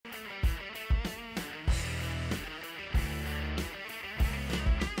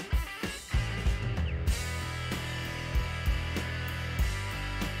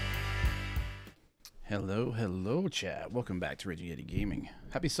Hello, hello, chat. Welcome back to Raging Yeti Gaming.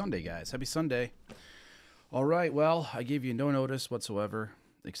 Happy Sunday, guys. Happy Sunday. All right, well, I gave you no notice whatsoever,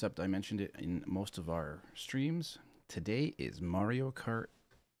 except I mentioned it in most of our streams. Today is Mario Kart.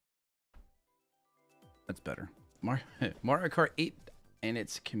 That's better. Mario Kart 8, and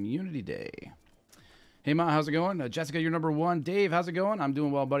it's Community Day. Hey, Ma, how's it going? Jessica, you're number one. Dave, how's it going? I'm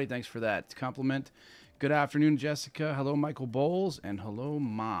doing well, buddy. Thanks for that compliment. Good afternoon, Jessica. Hello, Michael Bowles, and hello,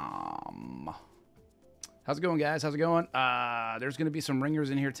 Mom. How's it going, guys? How's it going? There's going to be some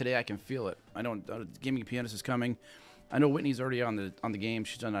ringers in here today. I can feel it. I know Gaming Pianist is coming. I know Whitney's already on the game.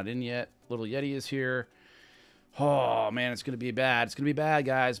 She's not in yet. Little Yeti is here. Oh, man, it's going to be bad. It's going to be bad,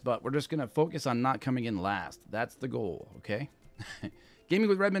 guys, but we're just going to focus on not coming in last. That's the goal, okay? Gaming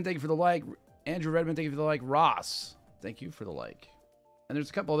with Redmond, thank you for the like. Andrew Redmond, thank you for the like. Ross, thank you for the like. And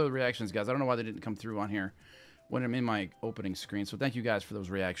there's a couple other reactions, guys. I don't know why they didn't come through on here when I'm in my opening screen, so thank you guys for those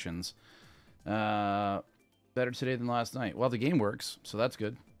reactions. Better today than last night. Well, the game works, so that's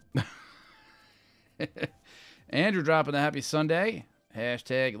good. Andrew dropping the happy Sunday.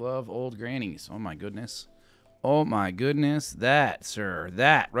 Hashtag love old grannies. Oh, my goodness. Oh, my goodness. That, sir.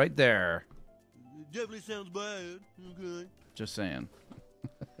 That right there. It definitely sounds bad. Okay. Just saying.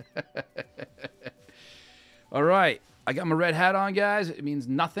 All right. I got my red hat on, guys. It means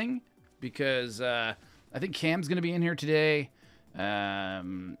nothing because I think Cam's going to be in here today. Yeah,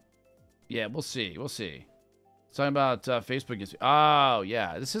 we'll see. We'll see. Talking about Facebook. Oh,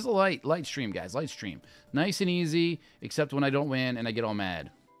 yeah. This is a light stream, guys. Light stream. Nice and easy, except when I don't win and I get all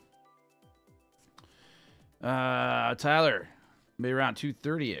mad. Tyler, maybe around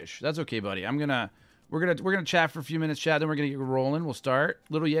 2:30-ish. That's okay, buddy. We're gonna chat for a few minutes, chat. Then we're gonna get rolling. We'll start.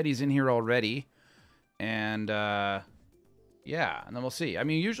 Little Yeti's in here already, and yeah, and then we'll see. I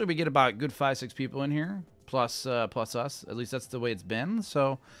mean, usually we get about a good 5-6 people in here, plus us. At least that's the way it's been.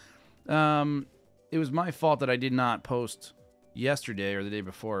 So, it was my fault that I did not post yesterday or the day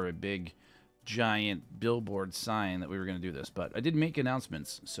before a big, giant billboard sign that we were going to do this. But I did make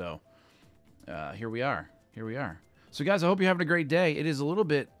announcements, so here we are. Here we are. So, guys, I hope you're having a great day. It is a little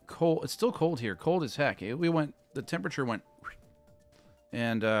bit cold. It's still cold here. Cold as heck. The temperature went...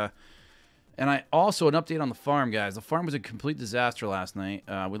 And I also, an update on the farm, guys. The farm was a complete disaster last night.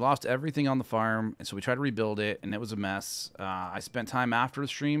 We lost everything on the farm, and so we tried to rebuild it, and it was a mess. I spent time after the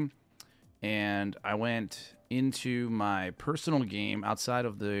stream, and I went into my personal game outside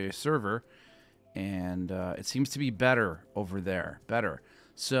of the server, and it seems to be better over there. Better.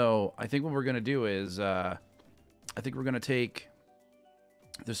 So I think what we're going to do is I think we're going to take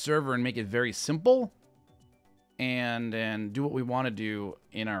the server and make it very simple and do what we want to do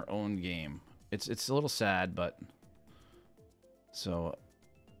in our own game. It's a little sad, but... So,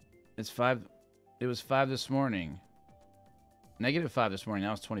 it's 5... It was 5 this morning. -5 this morning.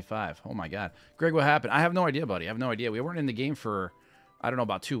 Now it's 25. Oh, my God. Greg, what happened? I have no idea, buddy. I have no idea. We weren't in the game for, I don't know,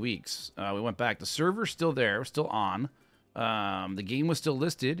 about 2 weeks. We went back. The server's still there. We're still on. The game was still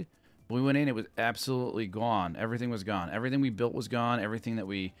listed. When we went in, it was absolutely gone. Everything was gone. Everything we built was gone. Everything that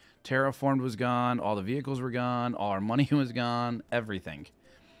we terraformed was gone. All the vehicles were gone. All our money was gone. Everything.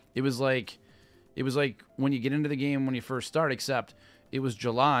 It was like when you get into the game when you first start, except it was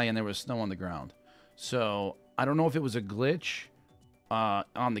July and there was snow on the ground. So I don't know if it was a glitch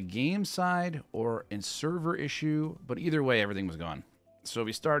on the game side or in server issue, but either way, everything was gone. So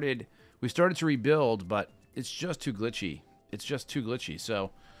we started to rebuild, but it's just too glitchy. It's just too glitchy.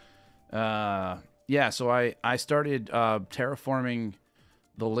 So yeah, so I started terraforming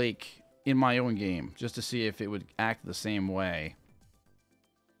the lake in my own game just to see if it would act the same way.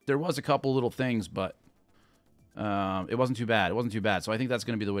 There was a couple little things, but it wasn't too bad. It wasn't too bad. So I think that's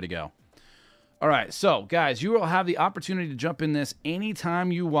going to be the way to go. All right. So, guys, you will have the opportunity to jump in this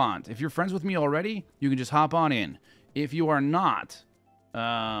anytime you want. If you're friends with me already, you can just hop on in. If you are not,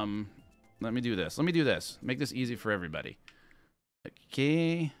 let me do this. Let me do this. Make this easy for everybody.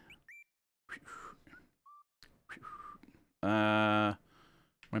 Okay. My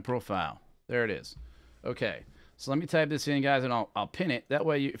profile. There it is. Okay. So let me type this in, guys, and I'll pin it. That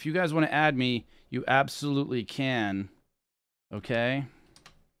way, if you guys want to add me, you absolutely can. Okay?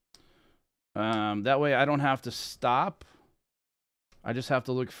 That way I don't have to stop. I just have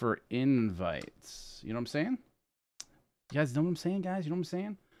to look for invites. You know what I'm saying? You guys know what I'm saying, guys? You know what I'm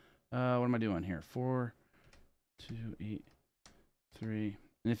saying? What am I doing here? 4, 2, 8, 3.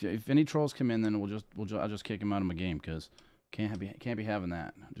 And if any trolls come in, then I'll just kick them out of my game because can't be having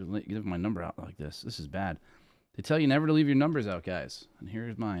that. Just give my number out like this. This is bad. They tell you never to leave your numbers out, guys. And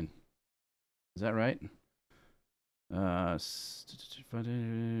here's mine. Is that right? 4,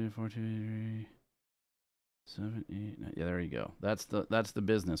 2, 3, 7, 8, 9. Yeah, there you go. That's the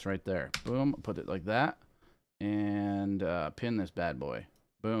business right there. Boom. Put it like that. And pin this bad boy.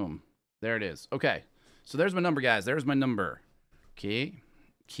 Boom. There it is. Okay. So there's my number, guys. There's my number. Key.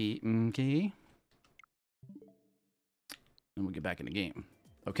 And we'll get back in the game.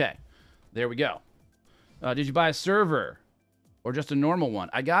 Okay. There we go. Did you buy a server? Or just a normal one?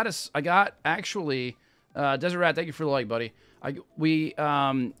 I got actually... Desert Rat, thank you for the like, buddy.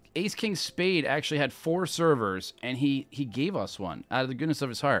 Ace King Spade actually had 4 servers, and he gave us one out of the goodness of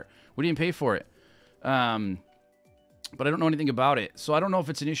his heart. We didn't pay for it. But I don't know anything about it. So I don't know if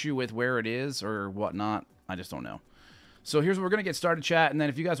it's an issue with where it is or whatnot. I just don't know. So here's what we're going to get started, chat. And then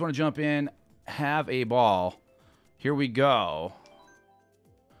if you guys want to jump in, have a ball. Here we go.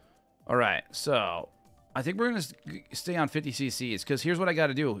 All right. So I think we're going to stay on 50 cc's because here's what I got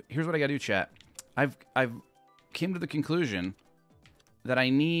to do. Here's what I got to do, chat. I've came to the conclusion that I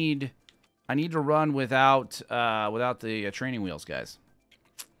need to run without the training wheels, guys.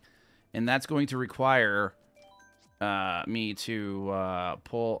 And that's going to require... me to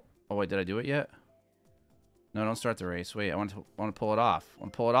pull. Oh wait, did I do it yet? No, don't start the race. Wait, I want to pull it off. I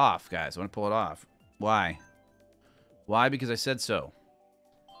want to pull it off, guys. I want to pull it off. Why? Why? Because I said so.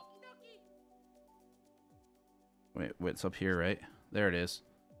 Wait, it's up here, right? There it is.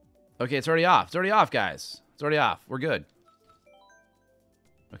 Okay, it's already off. It's already off, guys. It's already off. We're good.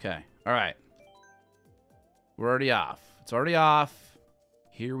 Okay. All right. We're already off. It's already off.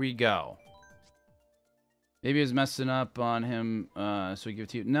 Here we go. Maybe he was messing up on him, so he gave it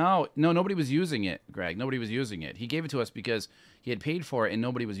to you. No, nobody was using it, Greg. Nobody was using it. He gave it to us because he had paid for it and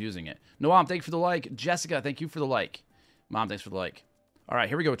nobody was using it. Noam, thank you for the like. Jessica, thank you for the like. Mom, thanks for the like. All right,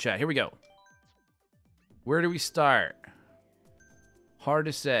 here we go, chat. Here we go. Where do we start? Hard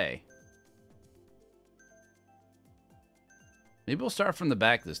to say. Maybe we'll start from the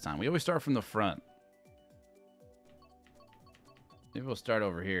back this time. We always start from the front. Maybe we'll start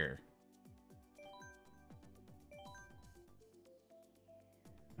over here.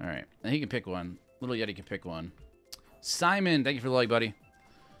 All right, and he can pick one. Little Yeti can pick one. Simon, thank you for the like, buddy.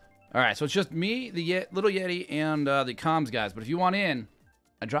 All right, so it's just me, the Little Yeti, and the comms guys. But if you want in,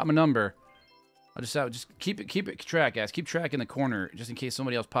 I drop my number. I'll just keep it track, guys. Keep track in the corner, just in case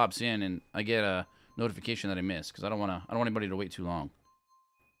somebody else pops in and I get a notification that I missed, because I don't want anybody to wait too long.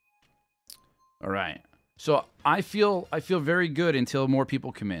 All right, so I feel very good until more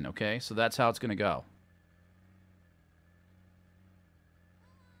people come in. Okay, so that's how it's gonna go.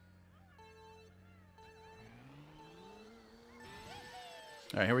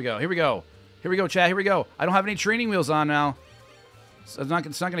 All right, here we go. Here we go. Here we go, chat. Here we go. I don't have any training wheels on now. So it's not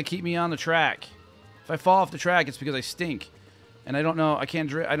going to keep me on the track. If I fall off the track, it's because I stink. And I don't know. I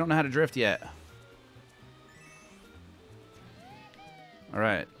don't know how to drift yet. All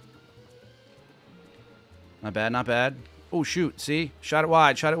right. Not bad, not bad. Oh, shoot. See? Shot it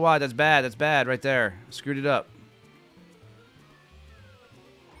wide. Shot it wide. That's bad. That's bad right there. Screwed it up.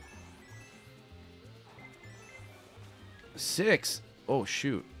 Six. Oh,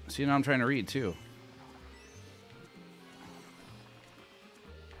 shoot. See, now I'm trying to read, too.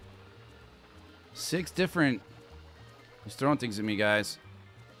 Six different... He's throwing things at me, guys.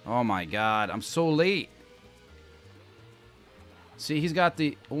 Oh, my God. I'm so late. See, he's got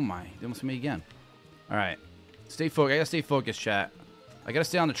the... Oh, my. They almost hit me again. All right. Stay focused. I gotta stay focused, chat. I gotta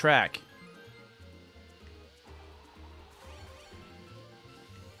stay on the track.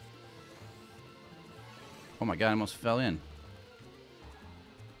 Oh, my God. I almost fell in.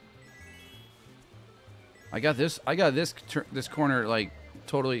 I got this corner like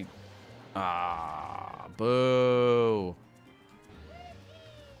totally. Ah, boo.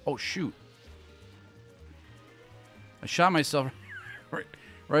 Oh shoot! I shot myself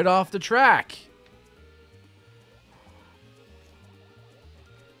right off the track.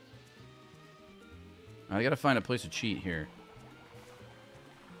 I gotta find a place to cheat here.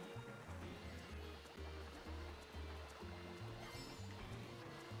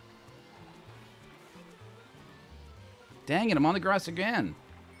 Dang it, I'm on the grass again.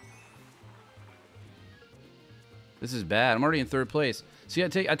 This is bad. I'm already in third place. See, I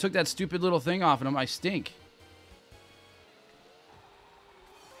took that stupid little thing off and I stink.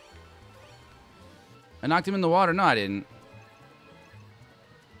 I knocked him in the water. No, I didn't.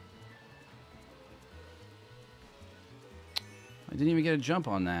 I didn't even get a jump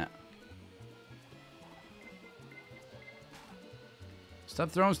on that. Stop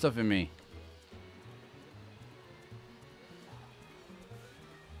throwing stuff at me.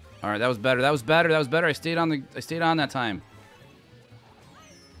 All right, that was better. That was better. That was better. I stayed on that time.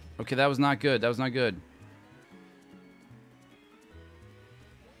 Okay, that was not good. That was not good.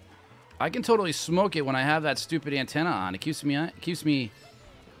 I can totally smoke it when I have that stupid antenna on. It keeps me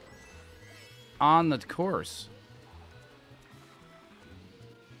on the course.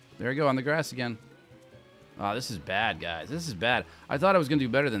 There we go, on the grass again. Oh, this is bad, guys. This is bad. I thought I was going to do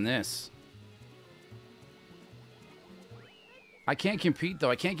better than this. I can't compete,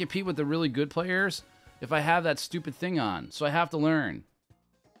 though. I can't compete with the really good players if I have that stupid thing on. So I have to learn.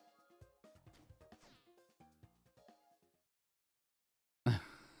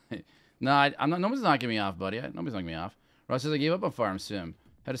 No, I'm not. Nobody's knocking me off, buddy. Nobody's knocking me off. Ross says I gave up on Farm Sim.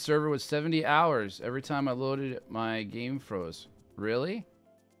 Had a server with 70 hours. Every time I loaded it, my game froze. Really?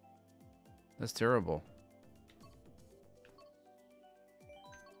 That's terrible.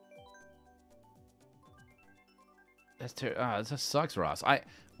 That sucks, Ross.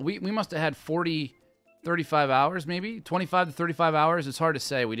 We must have had 40, 35 hours, maybe 25 to 35 hours. It's hard to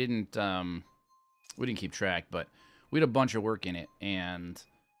say. We didn't keep track, but we had a bunch of work in it, and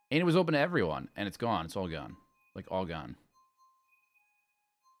it was open to everyone, and it's gone. It's all gone, like all gone.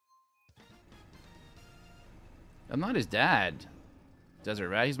 I'm not his dad, Desert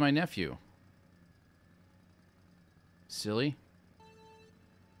Rat. He's my nephew. Silly.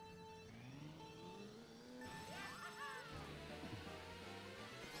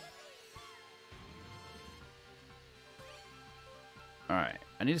 Alright.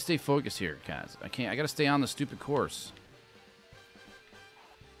 I need to stay focused here, guys. I gotta stay on the stupid course.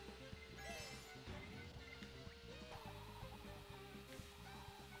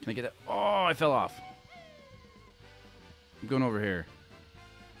 Can I get it? Oh, I fell off. I'm going over here.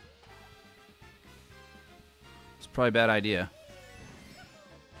 It's probably a bad idea.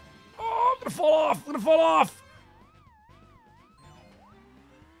 Oh, I'm gonna fall off! I'm gonna fall off!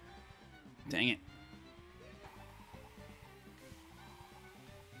 Dang it.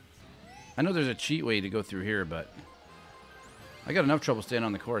 I know there's a cheat way to go through here, but I got enough trouble staying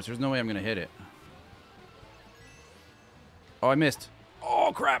on the course. There's no way I'm gonna hit it. Oh, I missed.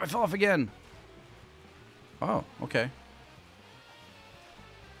 Oh, crap! I fell off again. Oh, okay.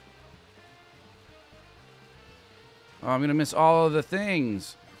 Oh, I'm gonna miss all of the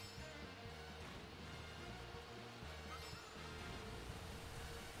things.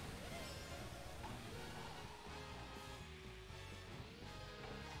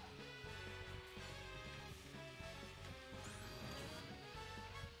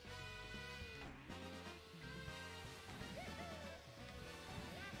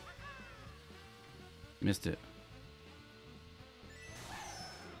 Missed it.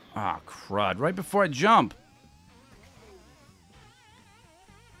 Ah, crud. Right before I jump.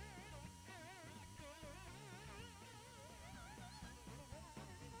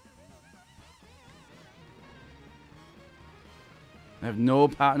 I have no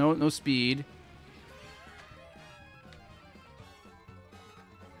power, no speed.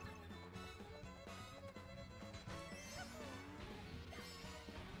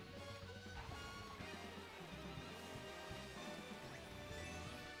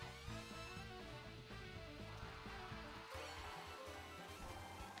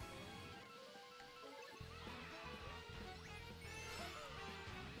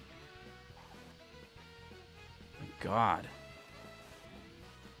 God.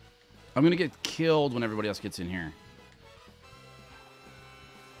 I'm gonna get killed when everybody else gets in here.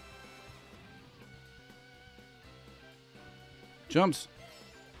 Jumps.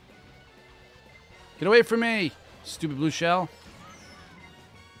 Get away from me, stupid blue shell.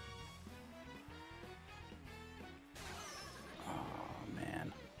 Oh,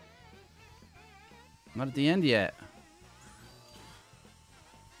 man. I'm not at the end yet.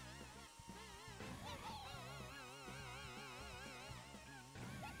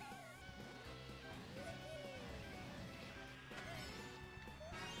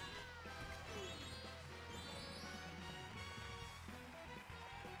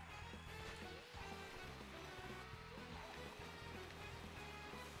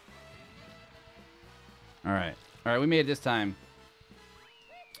 All right, we made it this time.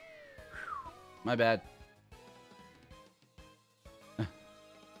 Whew. My bad.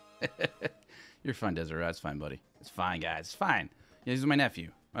 You're fine, Desert Rat. It's fine, buddy. It's fine, guys. It's fine. Yeah, he's my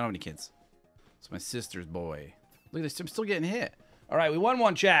nephew. I don't have any kids. It's my sister's boy. Look at this. I'm still getting hit. All right, we won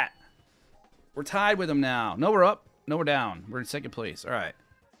one, chat. We're tied with him now. No, we're up. No, we're down. We're in second place. All right.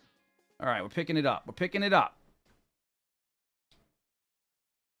 All right, we're picking it up. We're picking it up.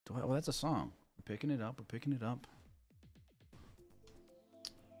 Well, that's a song. We're picking it up. We're picking it up.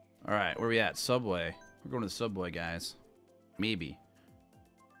 All right, where we at? Subway. We're going to the Subway, guys. Maybe.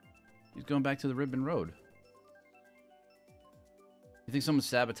 He's going back to the Ribbon Road. You think someone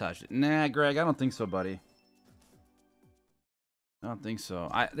sabotaged it? Nah, Greg, I don't think so, buddy. I don't think so.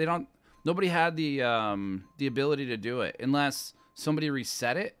 They don't. Nobody had the ability to do it unless somebody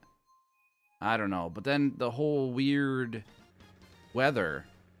reset it. I don't know. But then the whole weird weather.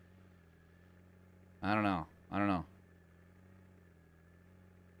 I don't know. I don't know.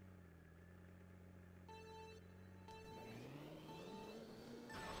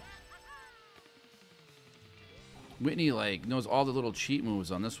 Whitney, like, knows all the little cheat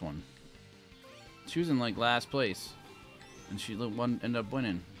moves on this one. She was in, like, last place. And she ended up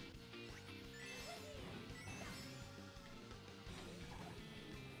winning.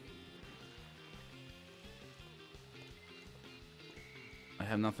 I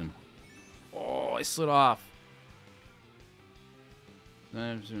have nothing. Oh, I slid off. You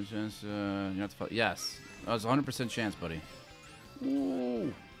have to fight. Yes. That was 100% chance, buddy.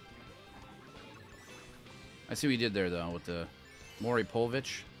 Ooh. I see what you did there, though, with the Maury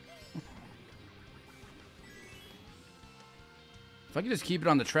Povich. If I could just keep it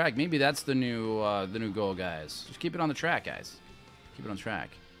on the track, maybe that's the new goal, guys. Just keep it on the track, guys. Keep it on track.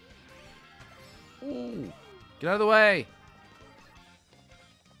 Ooh. Get out of the way.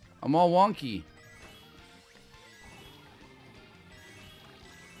 I'm all wonky.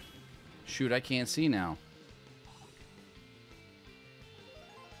 Shoot, I can't see now.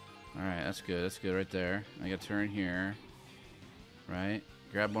 Alright, that's good. That's good right there. I got to turn here. Right.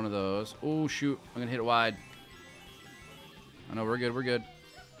 Grab one of those. Oh, shoot. I'm going to hit it wide. Oh, no, we're good. We're good.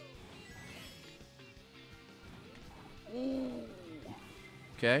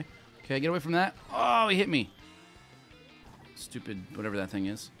 Okay. Okay, get away from that. Oh, he hit me. Stupid, whatever that thing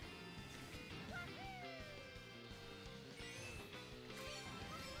is.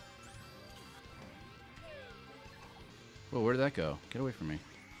 Whoa, where did that go? Get away from me.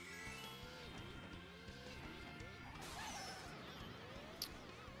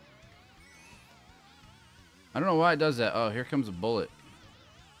 I don't know why it does that. Oh, here comes a bullet.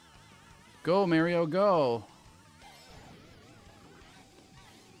 Go, Mario, go.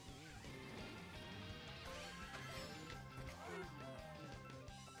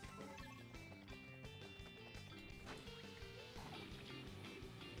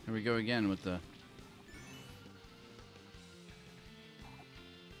 Here we go again with the...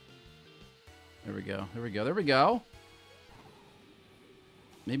 There we go. There we go. There we go.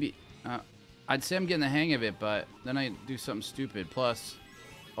 Maybe... I'd say I'm getting the hang of it, but then I do something stupid. Plus,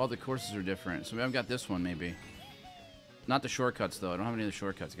 all the courses are different. So maybe I've got this one, maybe. Not the shortcuts, though. I don't have any of the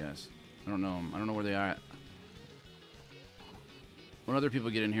shortcuts, guys. I don't know them. I don't know where they are at. When other people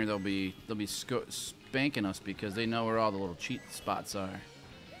get in here, they'll be spanking us because they know where all the little cheat spots are.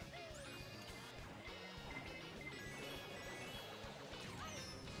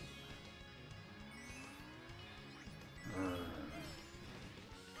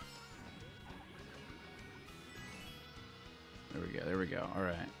 There we go. All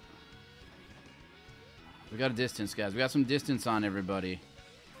right. We got a distance, guys. We got some distance on everybody.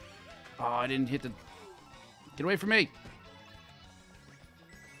 Oh, I didn't hit the... Get away from me!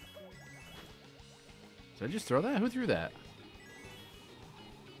 Did I just throw that? Who threw that?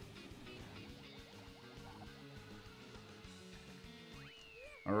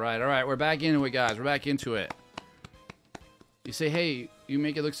 All right. We're back into it, guys. We're back into it. You say, hey, you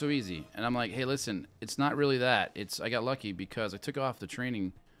make it look so easy. And I'm like, hey, listen, it's not really that. I got lucky because I took off the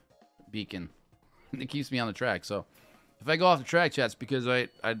training beacon. It keeps me on the track. So if I go off the track, chat, it's because I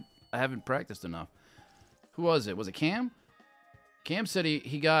haven't practiced enough. Who was it? Was it Cam? Cam said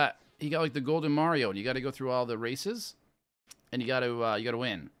he got like the Golden Mario, and you got to go through all the races, and you got to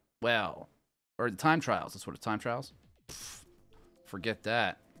win. Well, or the time trials. That's what it's time trials. Pfft, forget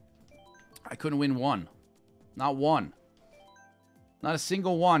that. I couldn't win one. Not one. Not a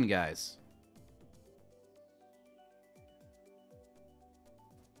single one, guys.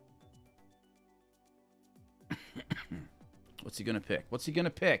 What's he gonna pick? What's he gonna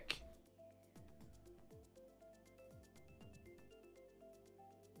pick?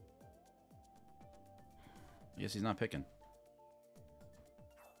 I guess he's not picking.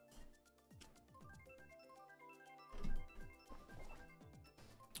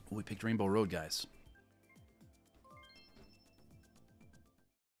 Oh, we picked Rainbow Road, guys.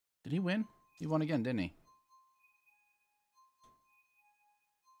 Did he win? He won again, didn't he?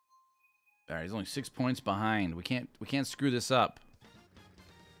 All right, he's only 6 points behind. We can't screw this up.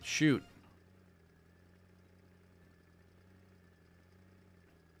 Shoot.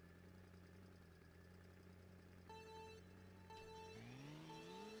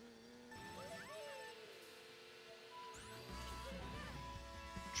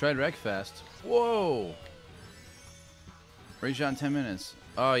 Tried Wreckfest. Whoa. Race shot in 10 minutes.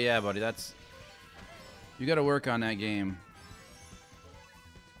 Oh, yeah, buddy. You got to work on that game.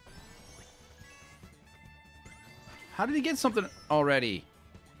 How did he get something already?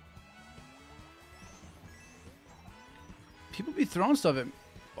 People be throwing stuff at...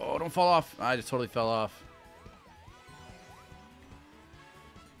 Oh, don't fall off. I just totally fell off.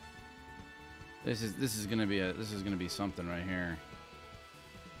 This is gonna be something right here.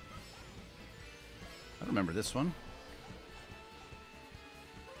 I remember this one.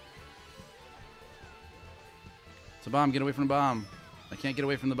 It's a bomb. Get away from the bomb. I can't get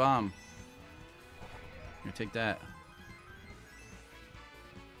away from the bomb. Here, take that.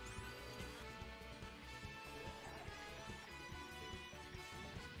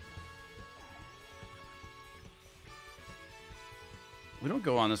 We don't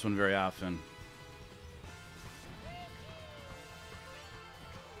go on this one very often.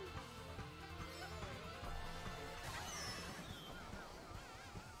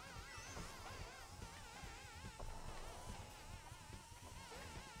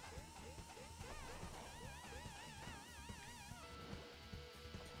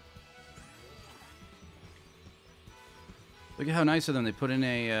 Look at how nice of them. They put in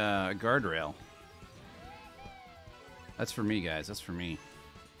a guardrail. That's for me, guys. That's for me.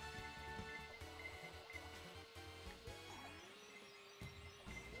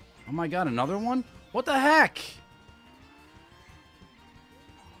 Oh my god, another one? What the heck?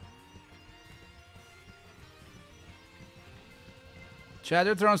 Chad,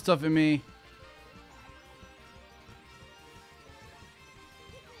 they're throwing stuff at me.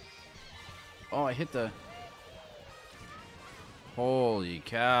 Oh, I hit the... Holy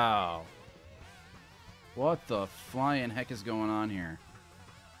cow. What the flying heck is going on here?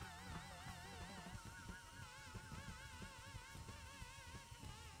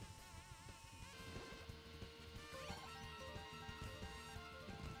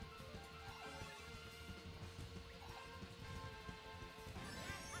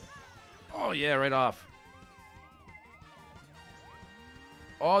 Oh yeah, right off.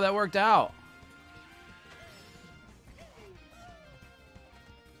 Oh, that worked out.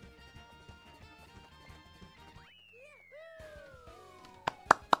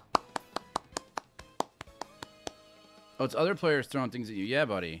 Oh, it's other players throwing things at you. Yeah,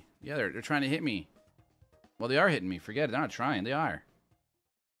 buddy. Yeah, they're trying to hit me. Well, they are hitting me. Forget it. They're not trying. They are.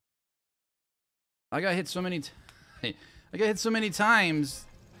 I got hit so many... I got hit so many times.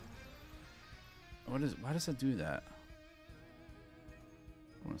 Why does that do that?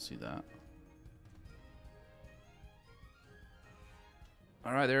 I want to see that.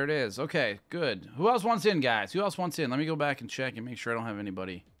 All right, there it is. Okay, good. Who else wants in, guys? Who else wants in? Let me go back and check and make sure I don't have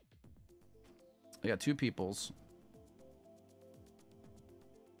anybody. I got 2 peoples.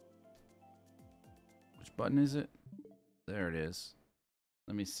 Which button is it? There it is.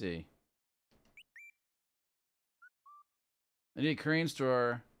 Let me see. I need a crane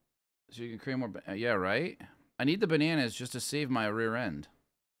store so you can create more. Yeah, right? I need the bananas just to save my rear end.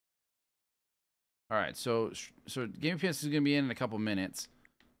 All right, so Game PS is going to be in a couple minutes.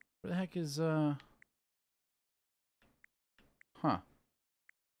 Where the heck is, Huh. All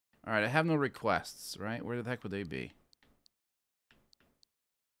right, I have no requests, right? Where the heck would they be?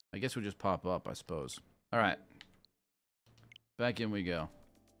 I guess we'll just pop up, I suppose. All right. Back in we go.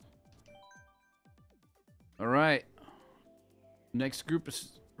 All right. Next group of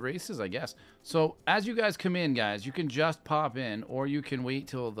races, I guess. So, as you guys come in, guys, you can just pop in, or you can wait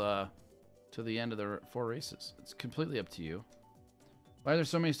till the end of the 4 races. It's completely up to you. Why are there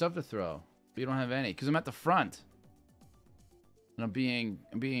so many stuff to throw? But you don't have any. Because I'm at the front. And I'm being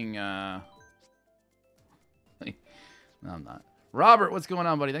no, I'm not. Robert, what's going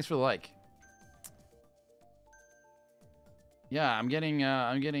on, buddy? Thanks for the like. Yeah,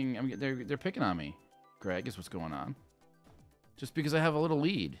 they're picking on me. Greg is what's going on. Just because I have a little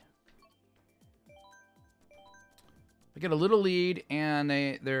lead. I get a little lead and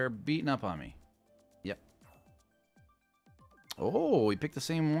they're beating up on me. Yep. Oh, we picked the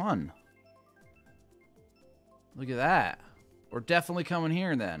same one. Look at that. We're definitely coming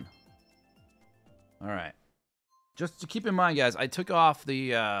here then. All right. Just to keep in mind, guys, I took off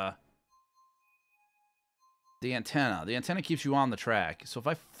the antenna. The antenna keeps you on the track. So if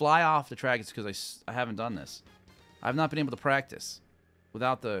I fly off the track, it's because I haven't done this. I've not been able to practice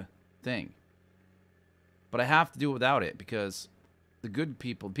without the thing. But I have to do it without it because the good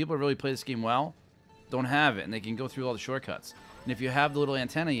people, the people who really play this game well, don't have it, and they can go through all the shortcuts. And if you have the little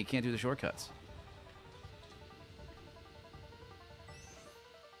antenna, you can't do the shortcuts.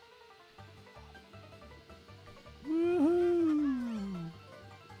 Woohoo!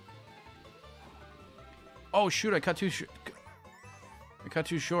 Oh shoot! I cut too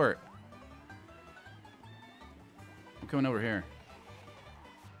short. I'm coming over here.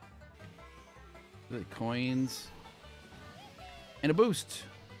 The coins. And a boost.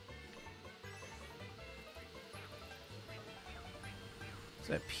 Is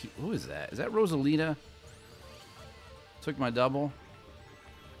that who is that? Is that Rosalita? Took my double.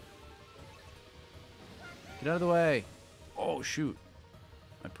 Get out of the way. Oh, shoot.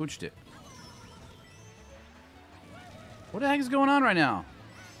 I pooched it. What the heck is going on right now?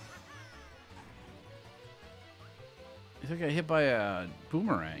 I think I got hit by a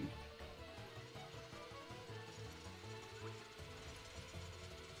boomerang.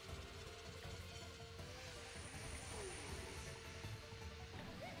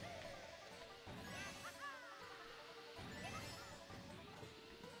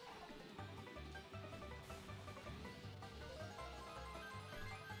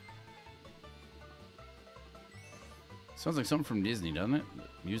 Sounds like something from Disney, doesn't it?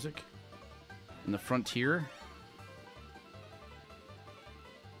 Music? In the Frontier?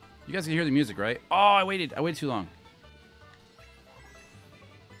 You guys can hear the music, right? Oh, I waited too long.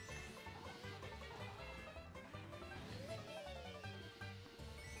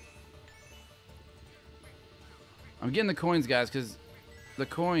 I'm getting the coins, guys, because the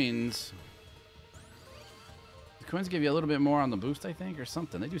coins give you a little bit more on the boost, I think, or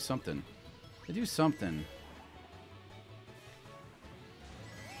something. They do something. They do something.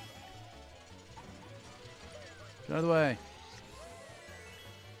 Get out of the way.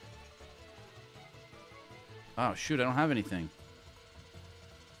 Oh, shoot, I don't have anything.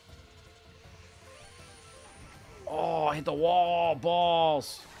 Oh, I hit the wall.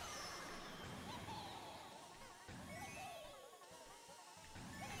 Balls.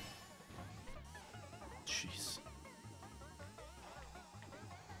 Jeez.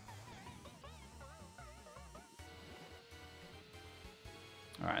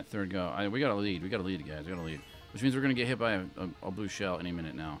 All right, third go. We got to lead. We got to lead, guys. We got to lead. Which means we're going to get hit by a blue shell any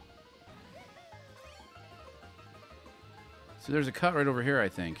minute now. So there's a cut right over here, I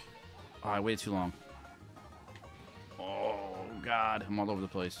think. Oh, I waited too long. Oh, God. I'm all over the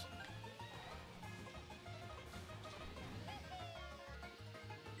place.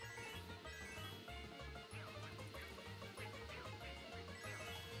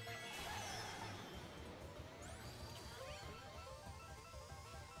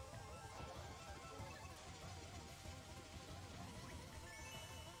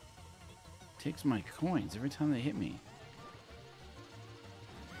 Takes my coins every time they hit me.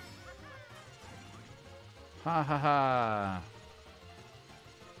 Ha ha ha.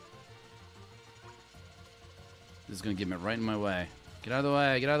 This is gonna get me right in my way. Get out of the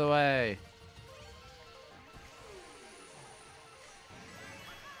way, get out of the way.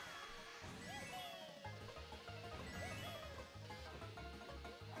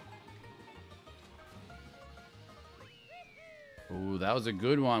 Ooh, that was a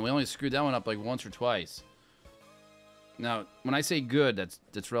good one. We only screwed that one up like once or twice. Now, when I say good,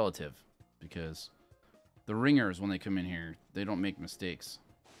 that's relative, because the ringers, when they come in here, they don't make mistakes.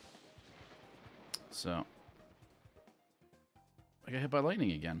 So, I got hit by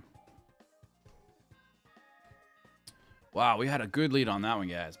lightning again. Wow, we had a good lead on that one,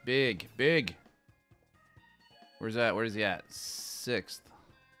 guys. Big, big. Where's that? Where's he at? 6th.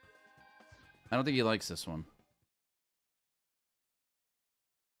 I don't think he likes this one.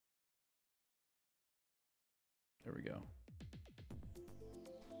 There we go.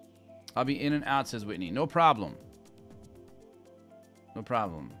 I'll be in and out, says Whitney. No problem. No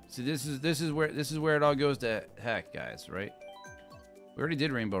problem. See, this is where it all goes to heck, guys, right? We already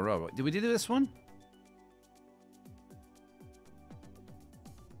did Rainbow Road. Did we do this one?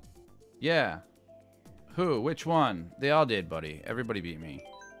 Yeah. Who? Which one? They all did, buddy. Everybody beat me.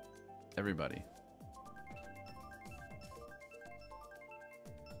 Everybody.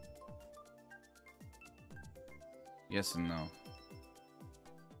 Yes and no.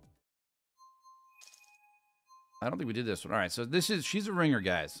 I don't think we did this one. All right, so she's a ringer,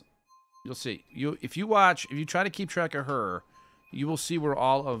 guys. You'll see. If you try to keep track of her, you will see where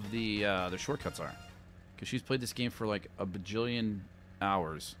all of the shortcuts are, because she's played this game for like a bajillion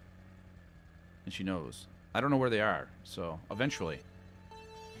hours, and she knows. I don't know where they are, so eventually.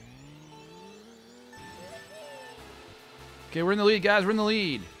 Okay, we're in the lead, guys. We're in the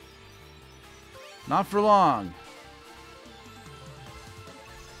lead. Not for long.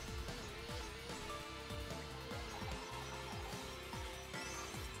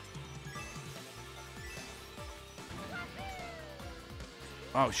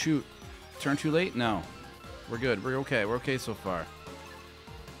 Oh, shoot. Turn too late? No. We're good. We're okay. We're okay so far.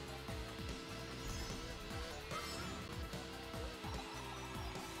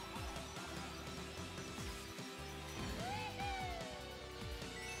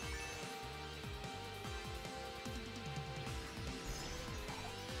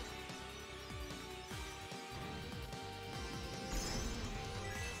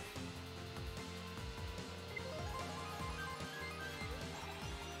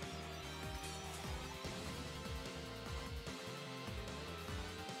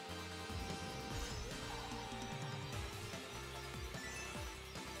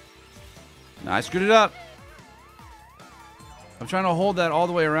 Nah, I screwed it up. I'm trying to hold that all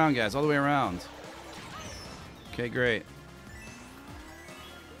the way around, guys. All the way around. Okay, great.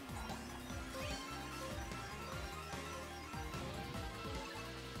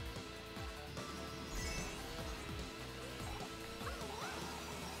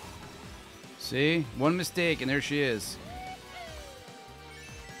 See? One mistake, and there she is.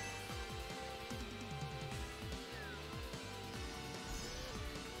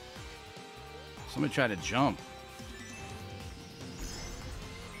 Somebody tried to jump.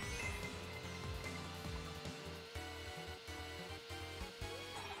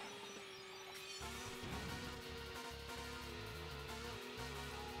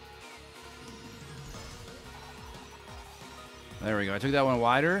 There we go. I took that one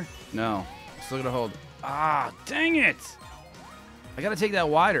wider. No. Still gonna hold. Ah, dang it! I gotta take that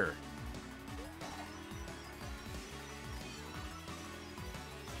wider.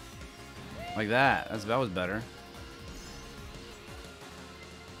 Like that. That was better.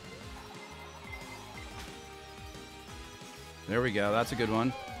 There we go. That's a good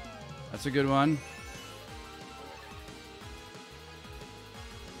one. That's a good one.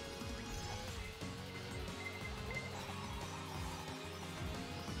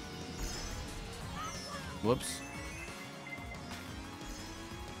 Whoops.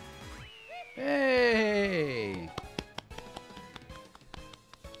 Hey!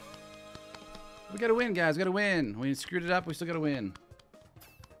 We gotta win, guys. We gotta win. We screwed it up. We still gotta win.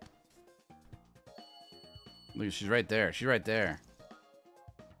 Look, she's right there. She's right there.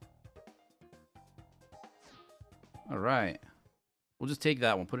 All right. We'll just take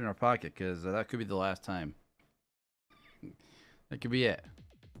that one, put it in our pocket, because that could be the last time. That could be it.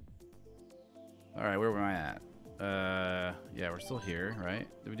 All right, where am I at? Yeah, we're still here, right?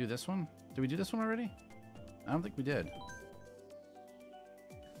 Did we do this one? Did we do this one already? I don't think we did.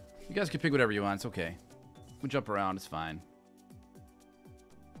 You guys can pick whatever you want. It's okay. We jump around. It's fine.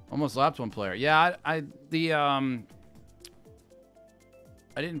 Almost lapped one player. Yeah, I didn't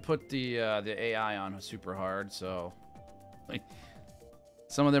put the AI on super hard, so like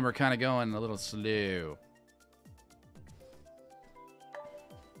some of them are kind of going a little slow.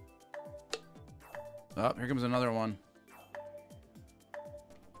 Oh, here comes another one.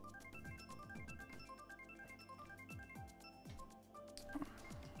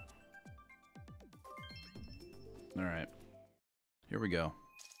 All right. Here we go.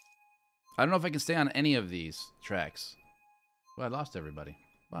 I don't know if I can stay on any of these tracks. Well, I lost everybody.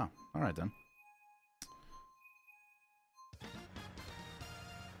 Wow. All right, then. I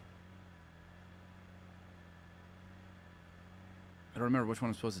don't remember which one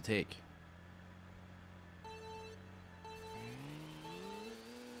I'm supposed to take.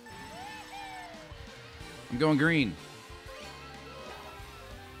 I'm going green.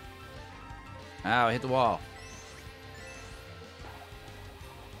 Ow, I hit the wall.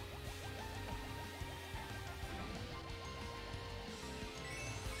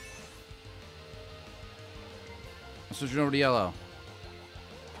 I'm switching over to yellow.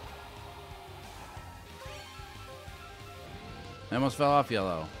 I almost fell off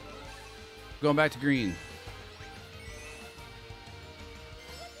yellow. Going back to green.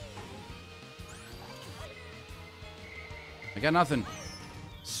 I got nothing.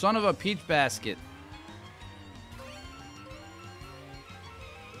 Son of a peach basket.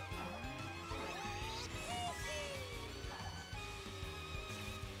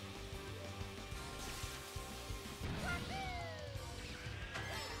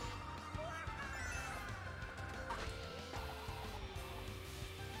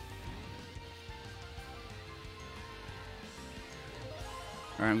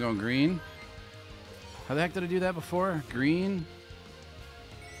 All right, I'm going green. How the heck did I do that before? Green.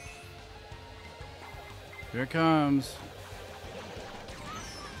 Here it comes.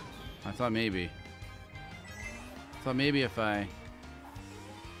 I thought maybe if I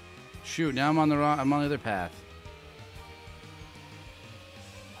shoot, now I'm on the other path.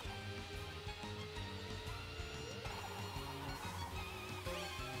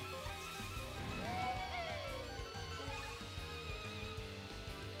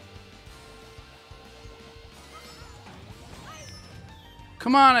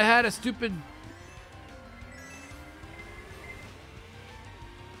 Come on, I had a stupid...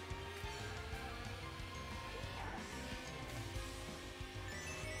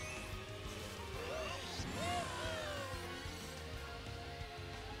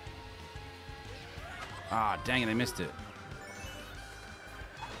 Ah, dang it, I missed it.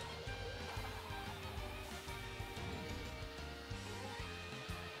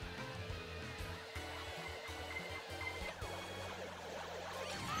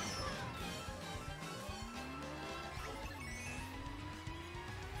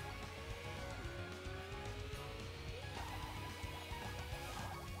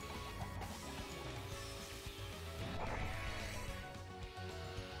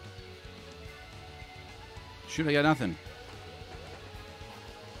 Shoot, I got nothing.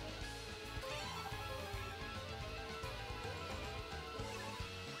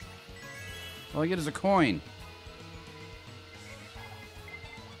 All I get is a coin.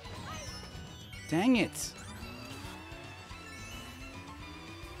 Dang it.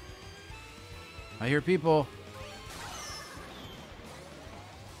 I hear people.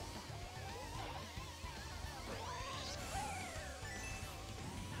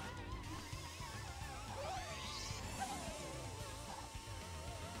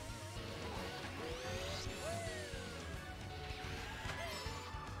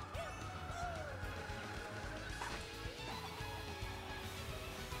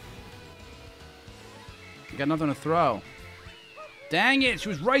 Got nothing to throw. Dang it, she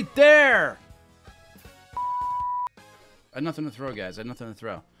was right there. I had nothing to throw, guys. I had nothing to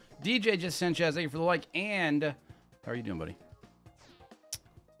throw. DJ just sent Chaz, thank you for the like. And how are you doing, buddy?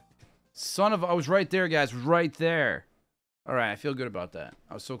 Son of, I was right there, guys. Was right there. All right, I feel good about that.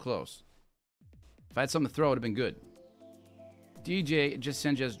 I was so close. If I had something to throw, it would have been good. DJ just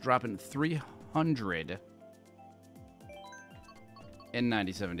sent Chaz dropping 300 in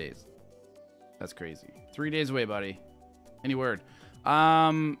 97 days. That's crazy. 3 days away, buddy. Any word?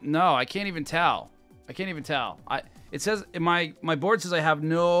 No, I can't even tell. I can't even tell. It says my board says I have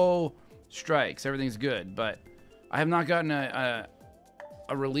no strikes. Everything's good, but I have not gotten a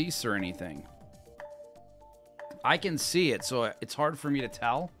release or anything. I can see it, so it's hard for me to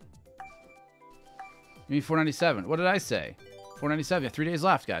tell. Maybe 497. What did I say? 497. Yeah, 3 days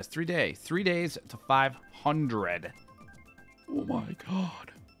left, guys. 3 days. 3 days to 500. Oh my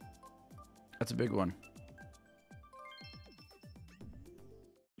god. That's a big one.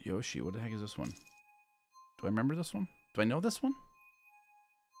 Yoshi, what the heck is this one? Do I remember this one? Do I know this one?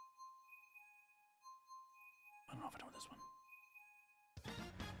 I don't know if I know this one.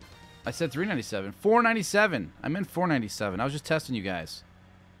 I said 397. 497. I meant 497. I was just testing you guys.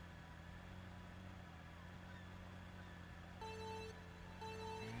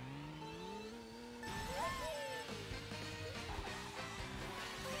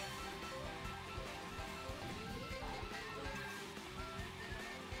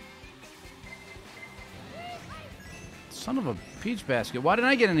 Son of a peach basket. Why didn't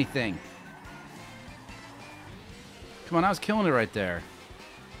I get anything? Come on, I was killing it right there.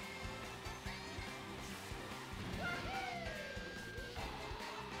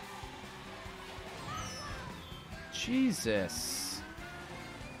 Jesus.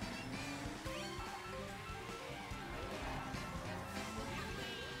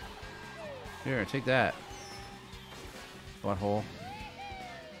 Here, take that. Butthole.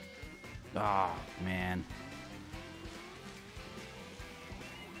 Oh, man.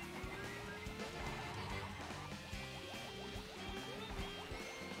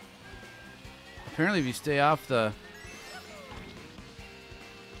 Apparently, if you stay off the...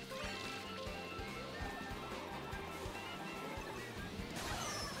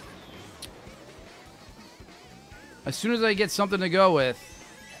 As soon as I get something to go with...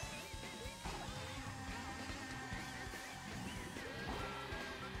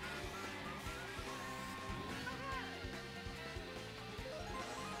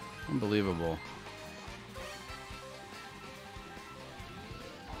 Unbelievable.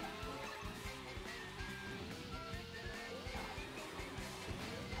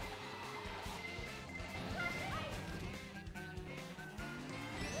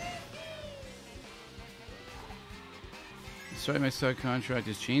 Sorry, my subcontract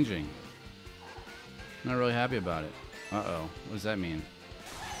is changing. Not really happy about it. Uh-oh. What does that mean?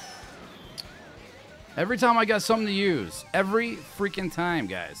 Every time I got something to use. Every freaking time,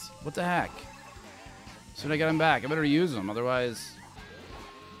 guys. What the heck? As soon as I get them back, I better use them. Otherwise...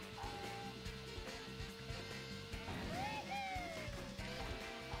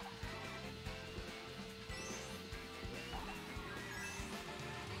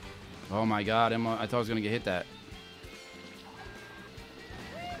 Oh my god, Emma, I thought I was going to get hit that.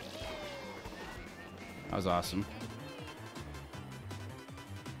 That was awesome.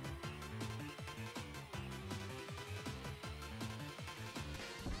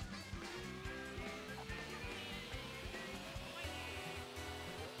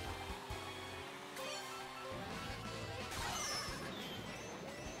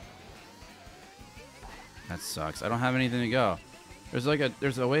 That sucks. I don't have anything to go.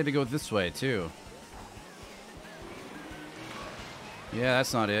 There's a way to go this way too. Yeah,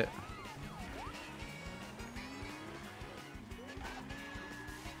 that's not it.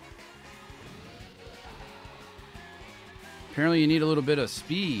 Apparently you need a little bit of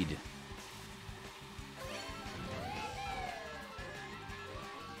speed.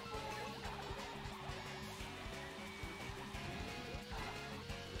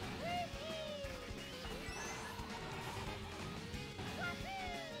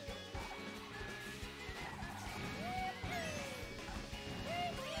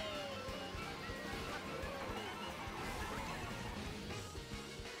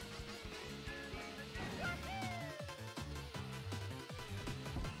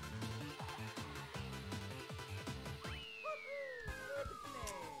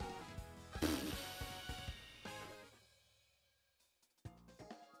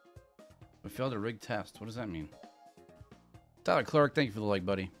 failed a rig test. What does that mean? Tyler Clark, thank you for the like,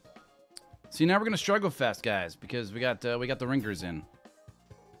 buddy. See, now we're gonna struggle fast, guys, because we got the ringers in.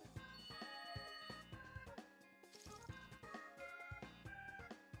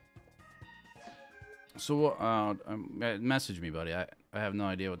 So, message me, buddy. I have no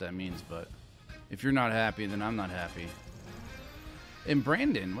idea what that means, but if you're not happy, then I'm not happy. And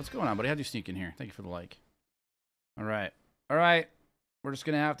Brandon, what's going on, buddy? How'd you sneak in here? Thank you for the like. All right. All right. We're just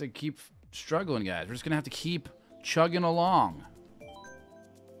going to have to keep struggling, guys. We're just going to have to keep chugging along.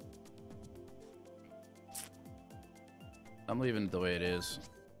 I'm leaving it the way it is.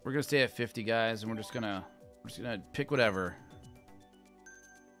 We're going to stay at 50, guys, and we're just going to pick whatever.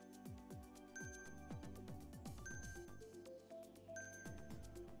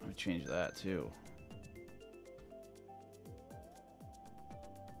 Let me change that, too.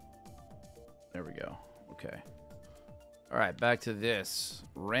 There we go. Okay. All right, back to this.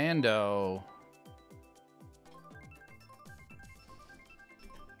 Rando.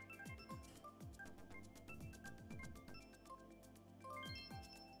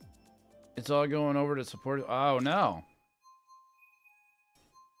 It's all going over to support. Oh, no.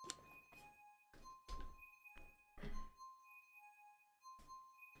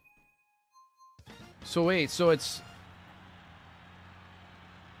 So wait, so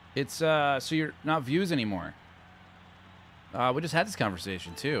so you're not views anymore. We just had this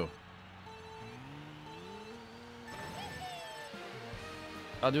conversation too.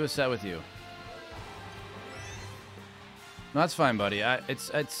 I'll do a set with you. No, that's fine, buddy.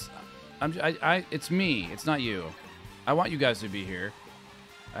 It's me. It's not you. I want you guys to be here.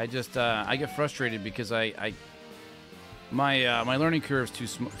 I just I get frustrated because my learning curve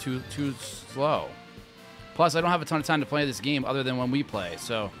is too slow. Plus, I don't have a ton of time to play this game other than when we play,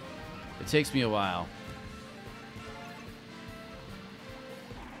 so it takes me a while.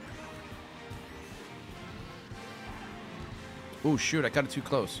 Oh, shoot, I got it too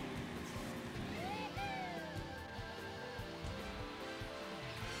close.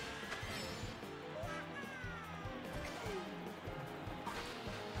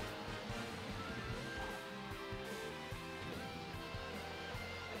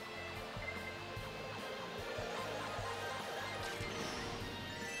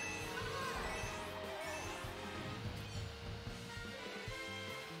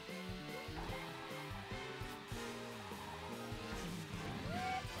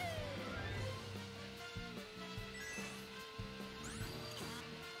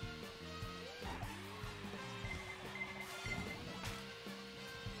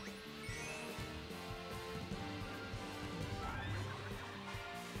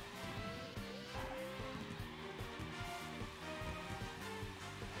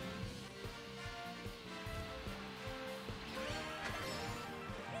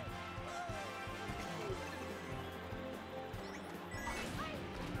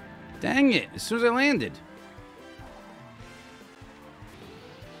 Dang it, as soon as I landed.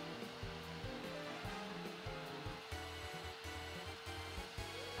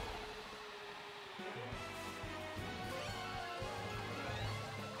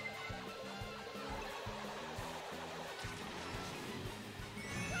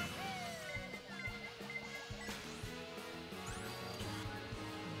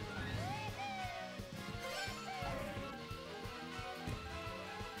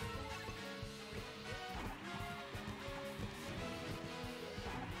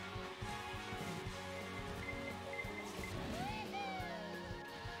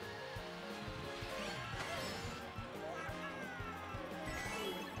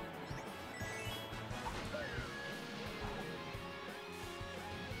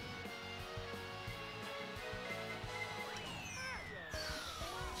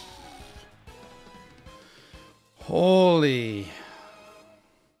 Holy.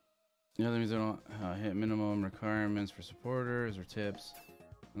 The other means I don't hit minimum requirements for supporters or tips.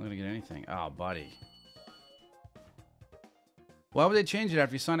 I'm not going to get anything. Oh, buddy. Why would they change it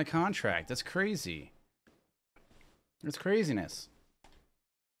after you sign a contract? That's crazy. That's craziness.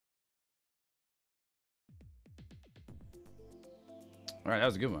 All right, that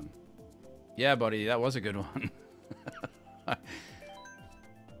was a good one. Yeah, buddy, that was a good one.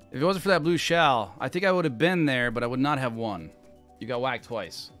 If it wasn't for that blue shell, I think I would have been there, but I would not have won. You got whacked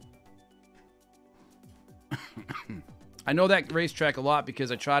twice. I know that racetrack a lot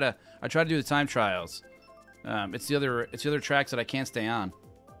because I try to do the time trials. It's the other tracks that I can't stay on.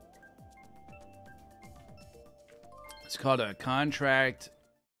 It's called a contract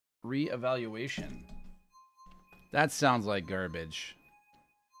reevaluation. That sounds like garbage.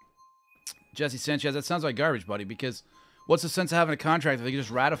 Jesse Sanchez, that sounds like garbage, buddy, because What's the sense of having a contract if they can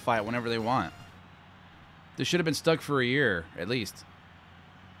just ratify it whenever they want? They should have been stuck for a year, at least.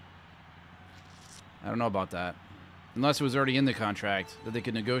 I don't know about that. Unless it was already in the contract, that they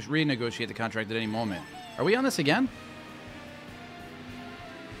could renegotiate the contract at any moment. Are we on this again?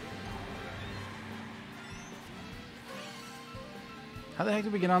 How the heck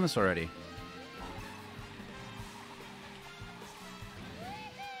did we get on this already?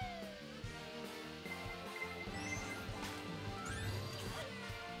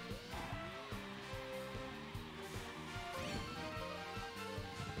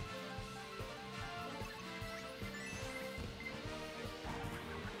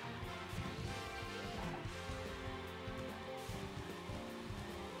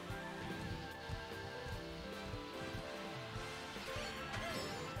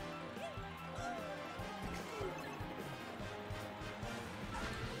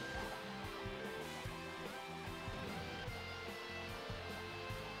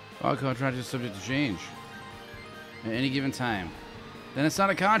 All contract is subject to change at any given time. Then it's not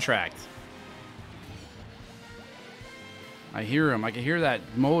a contract. I hear him. I can hear that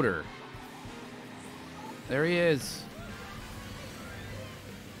motor. There he is.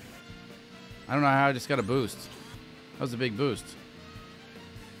 I don't know how I just got a boost. That was a big boost.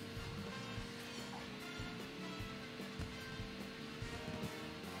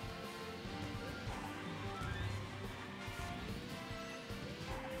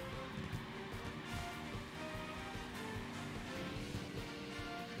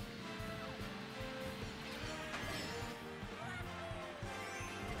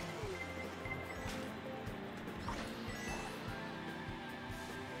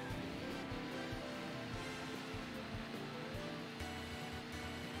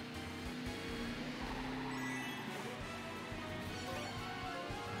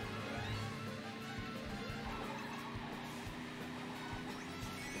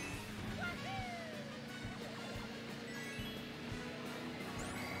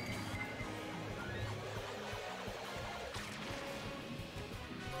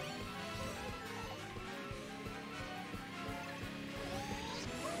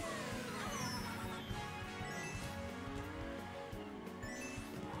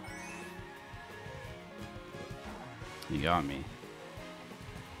 You got me.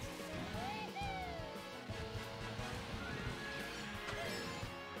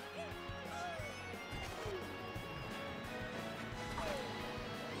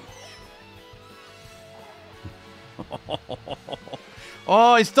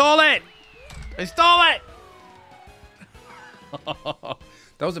 Oh, I stole it! I stole it!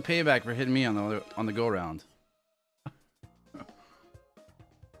 That was a payback for hitting me on the go round.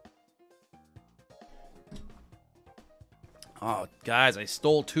 Oh, guys, I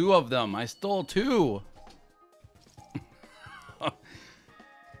stole 2 of them. I stole 2.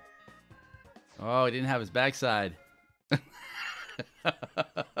 Oh, he didn't have his backside.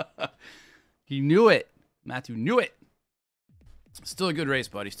 He knew it. Matthew knew it. Still a good race,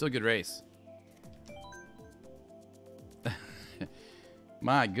 buddy. Still a good race.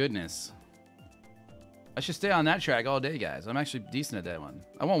 My goodness. I should stay on that track all day, guys. I'm actually decent at that one.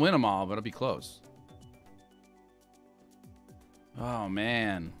 I won't win them all, but I'll be close. Oh,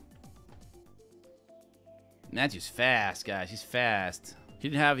 man. Matthew's fast, guys. He's fast. He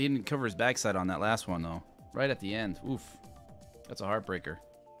didn't cover his backside on that last one, though. Right at the end. Oof. That's a heartbreaker.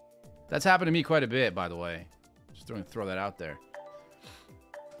 That's happened to me quite a bit, by the way. Just throw that out there.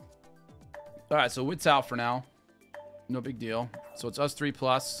 All right, so Wit's out for now. No big deal. So it's us 3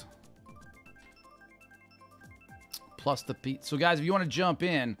 plus. Plus the Pete. So, guys, if you want to jump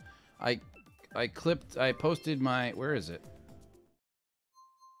in, I posted my... Where is it?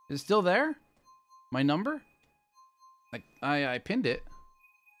 Is it still there? My number? I pinned it.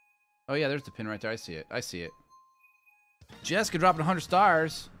 Oh, yeah, there's the pin right there. I see it. I see it. Jessica dropping 100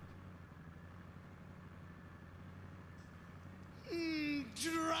 stars.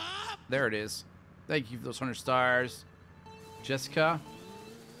 Drop. There it is. Thank you for those 100 stars. Jessica.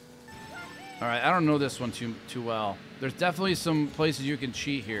 All right, I don't know this one too well. There's definitely some places you can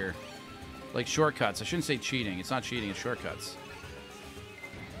cheat here. Like shortcuts. I shouldn't say cheating. It's not cheating. It's shortcuts.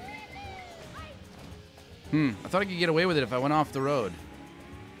 I thought I could get away with it if I went off the road.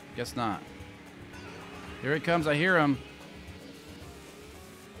 Guess not. Here it comes. I hear him.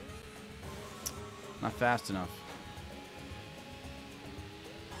 Not fast enough.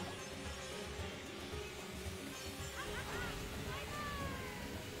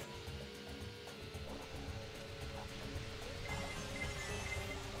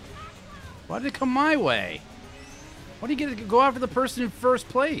 Why did it come my way? Why do you get to go after the person in first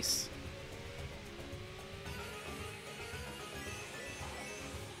place?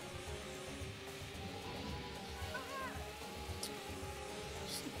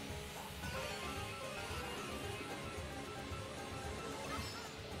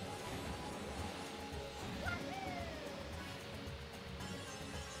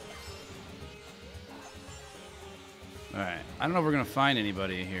 Alright. I don't know if we're going to find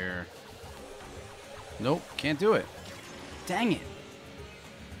anybody here. Nope. Can't do it. Dang it.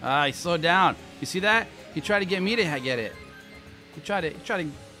 Ah, he slowed down. You see that? He tried to get me to get it. He tried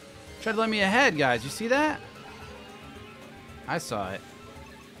to let me ahead, guys. You see that? I saw it.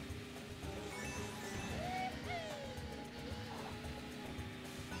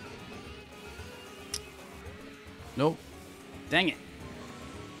 Nope. Dang it.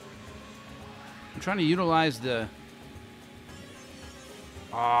 I'm trying to utilize the...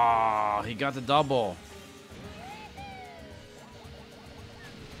 Oh, he got the double.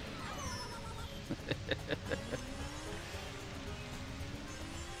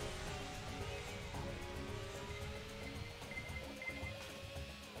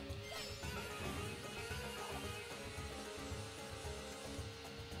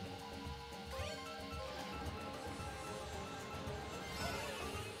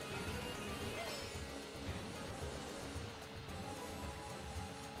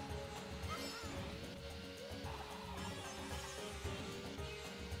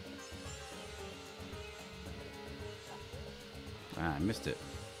 Ah, I missed it.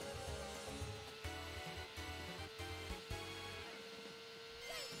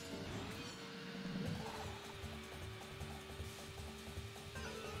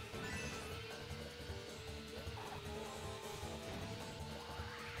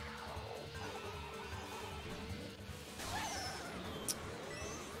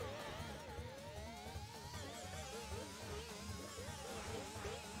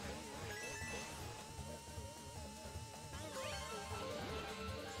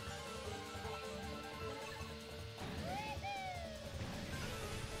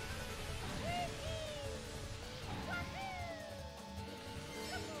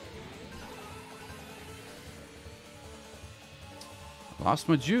 Lost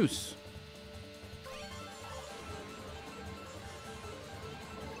my juice.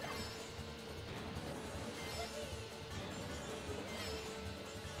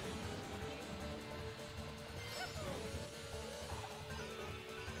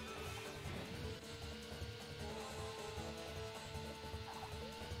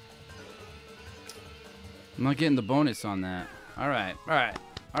 I'm not getting the bonus on that. All right, all right,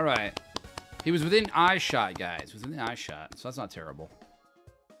 all right. He was within eye shot, guys. Within the eye shot, so that's not terrible.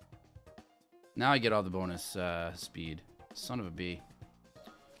 Now I get all the bonus speed. Son of a bee.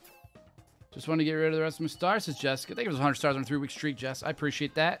 Just want to get rid of the rest of my stars, says Jessica. I think it was 100 stars on a 3-week streak, Jess. I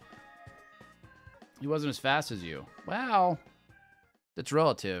appreciate that. He wasn't as fast as you. Well, that's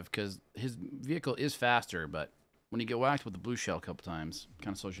relative, because his vehicle is faster, but when you get whacked with the blue shell a couple times, it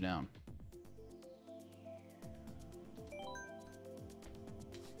kind of slows you down.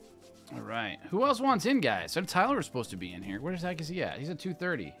 All right. Who else wants in, guys? So Tyler was supposed to be in here. Where the heck is he at? He's at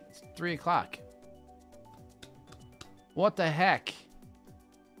 2:30. It's 3 o'clock. What the heck?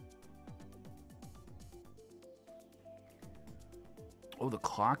 Oh, the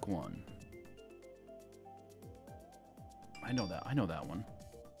clock one. I know that. I know that one.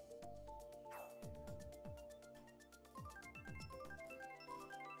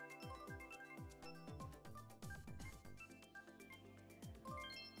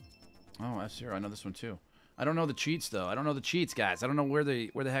 Oh, F-Zero. I know this one too. I don't know the cheats though. I don't know the cheats, guys. I don't know where the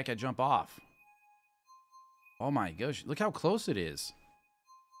heck I jump off. Oh my gosh! Look how close it is.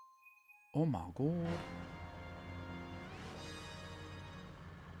 Oh my god.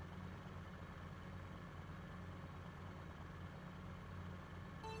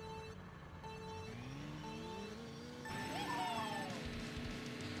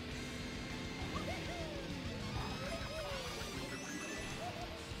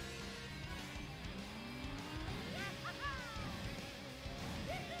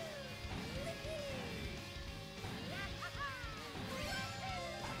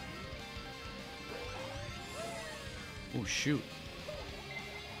 Oh, shoot.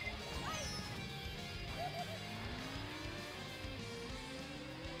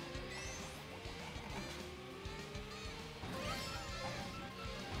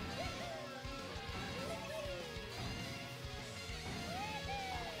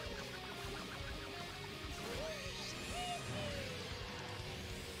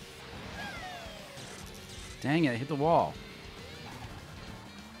 Dang it, I hit the wall.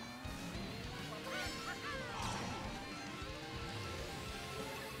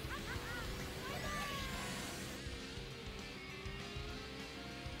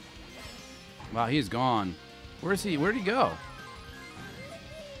 Wow, he's gone. Where is he? Where'd he go?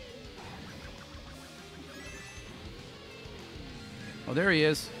 Oh, there he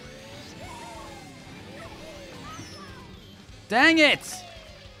is. Dang it!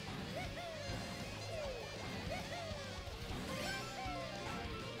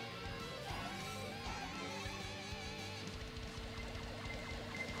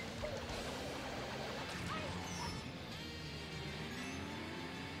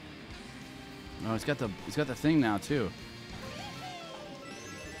 Oh, he's got the thing now too.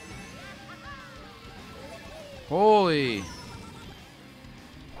 Holy.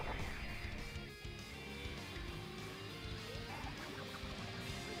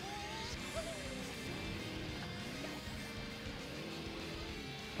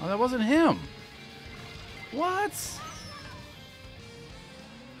 Oh, that wasn't him. What?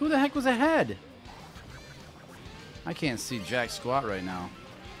 Who the heck was ahead? I can't see jack squat right now.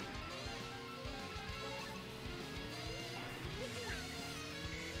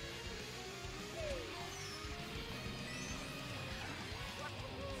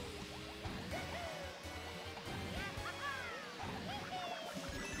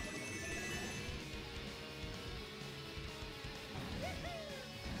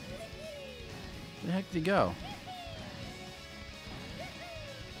 Where the heck did he go?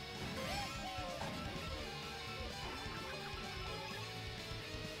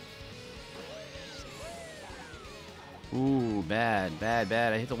 Ooh, bad, bad,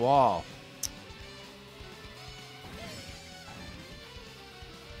 bad. I hit the wall.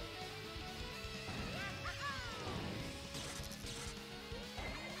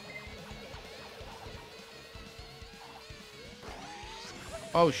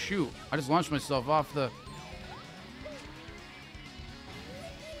 Oh, shoot. I just launched myself off the...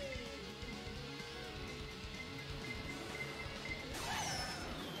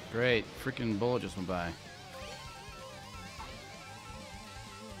 Great. Freaking bullet just went by.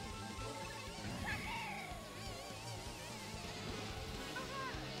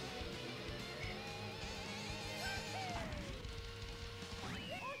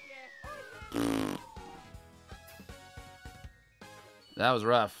 That was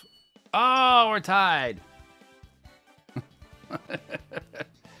rough. Oh, we're tied.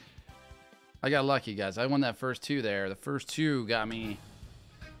 I got lucky, guys. I won that first two there. The first two got me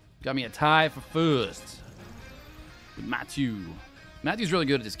a tie for first with Matthew. Matthew's really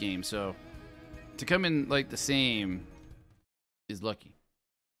good at this game, so to come in like the same is lucky.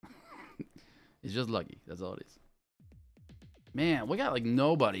 It's just lucky. That's all it is. Man, we got like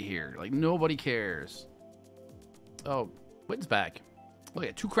nobody here. Like nobody cares. Oh, Whit's back. Look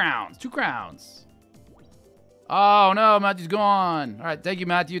at 2 crowns. 2 crowns. Oh, no. Matthew's gone. All right. Thank you,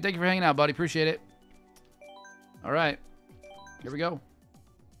 Matthew. Thank you for hanging out, buddy. Appreciate it. All right. Here we go.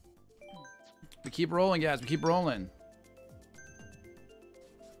 We keep rolling, guys. We keep rolling.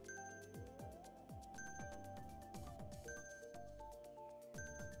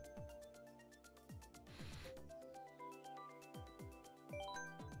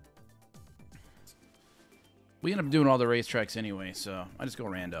 We end up doing all the racetracks anyway, so I just go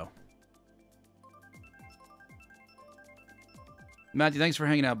rando. Matthew, thanks for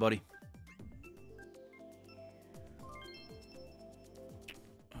hanging out, buddy.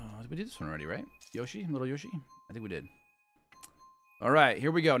 Did we do this one already, right? Yoshi? Little Yoshi? I think we did. All right, here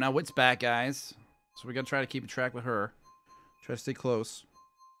we go. Now, Wit's back, guys. So we're going to try to keep track with her. Try to stay close.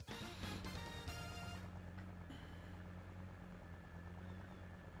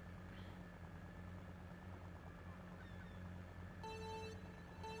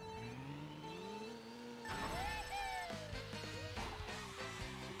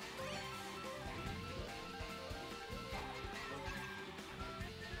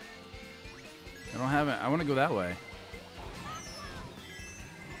 I want to go that way.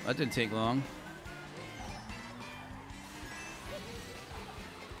 That didn't take long.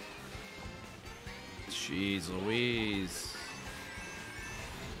 Jeez Louise.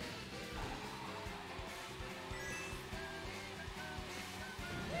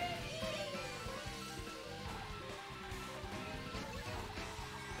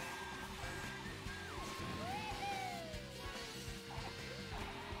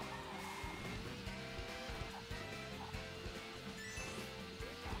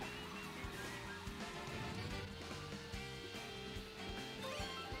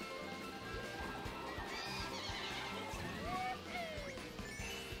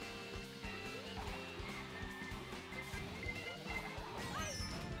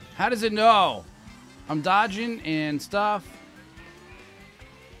 How does it know? I'm dodging and stuff.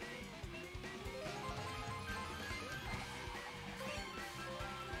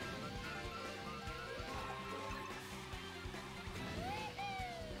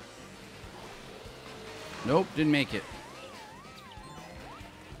 Nope, didn't make it.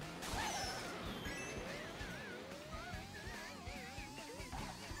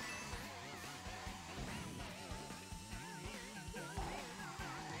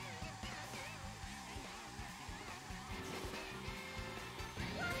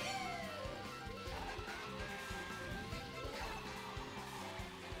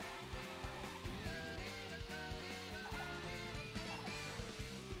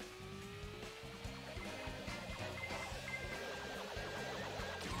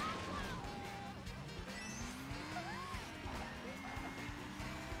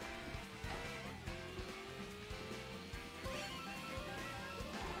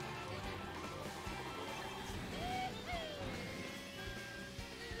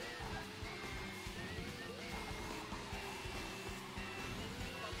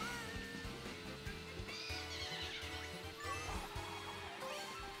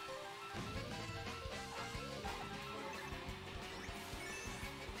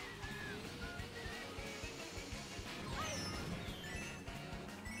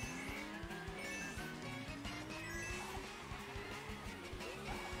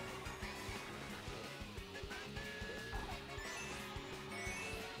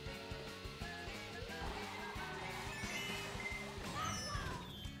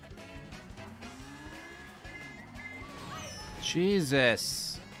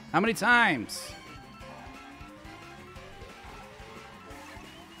 Jesus. How many times?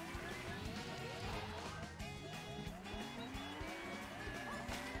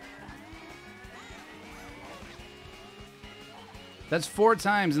 That's 4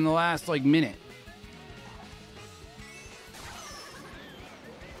 times in the last, like, minute.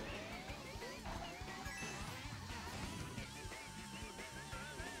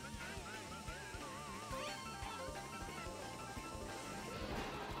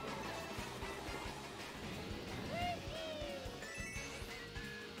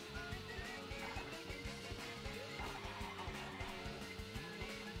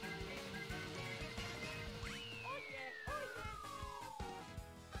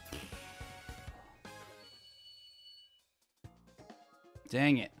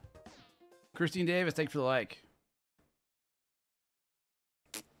 Dang it. Christine Davis, thank you for the like.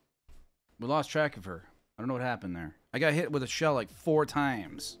 We lost track of her. I don't know what happened there. I got hit with a shell like 4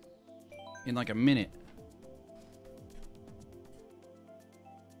 times in like a minute.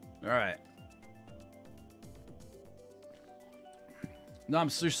 Alright. No, I'm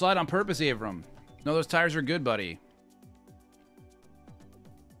slide on purpose, Avram. No, those tires are good, buddy.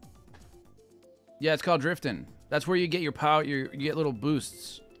 Yeah, it's called drifting. That's where you get your power. You get little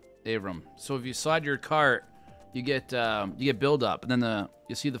boosts, Avram. So if you slide your cart, you get build up, and then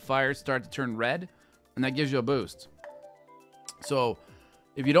you see the fires start to turn red, and that gives you a boost. So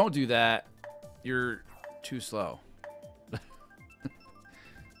if you don't do that, you're too slow.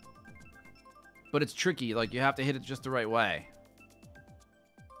 But it's tricky. Like, you have to hit it just the right way.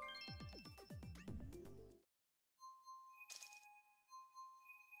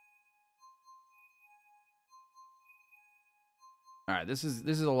 All right, this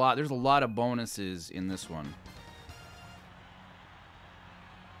is a lot. There's a lot of bonuses in this one.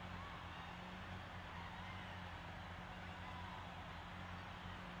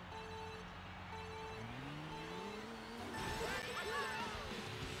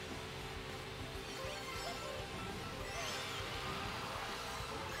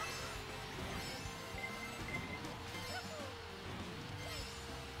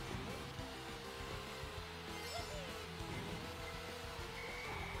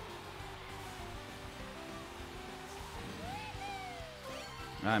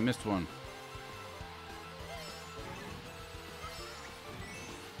 I missed one.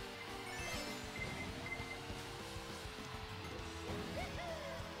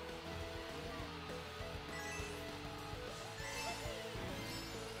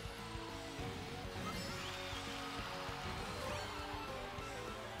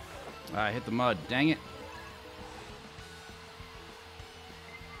 I hit the mud. Dang it.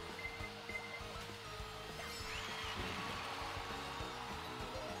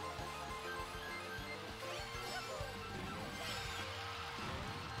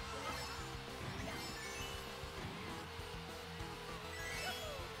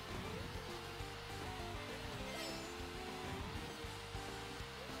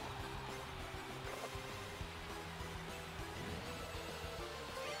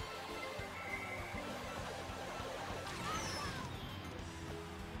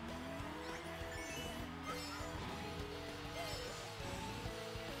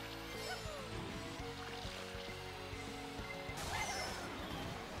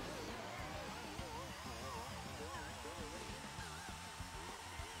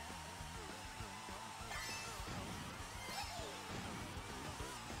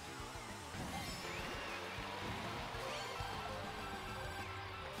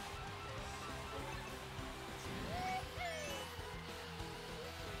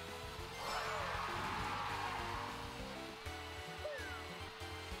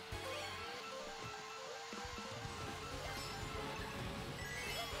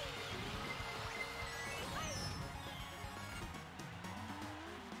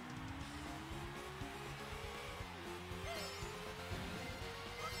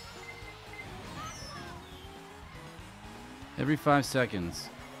 Every 5 seconds.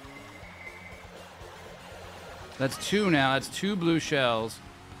 That's 2 now. That's 2 blue shells.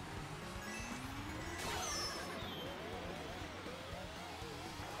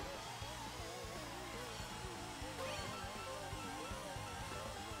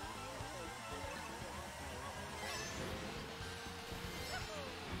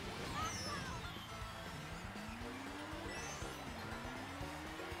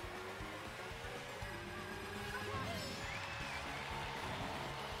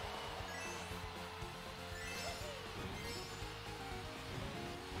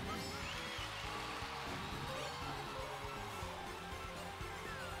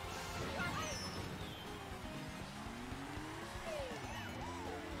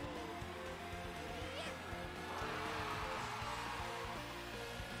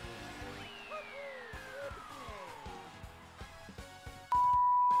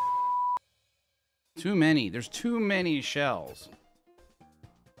 Too many. There's too many shells.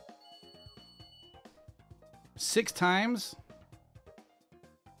 6 times?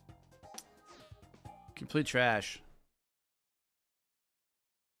 Complete trash.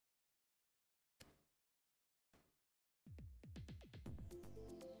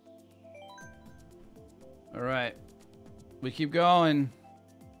 All right. We keep going.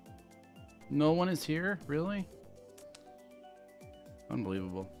 No one is here? Really?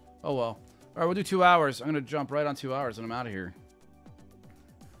 Unbelievable. Oh, well. All right, we'll do 2 hours. I'm going to jump right on 2 hours, and I'm out of here.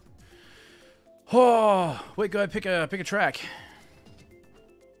 Oh, wait, go ahead, pick a track.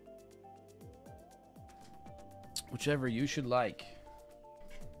 Whichever you should like.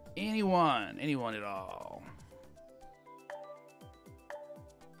 Anyone at all.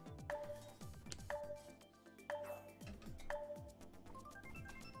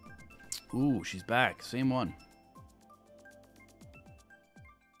 Ooh, she's back. Same one.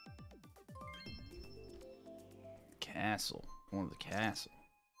 Castle. Going to the castle.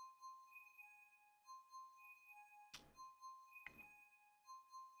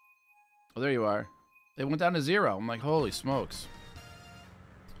 Oh, there you are. They went down to 0. I'm like, holy smokes.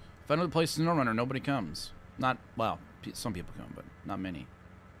 If I know the place is SnowRunner, nobody comes. Not, well, some people come, but not many.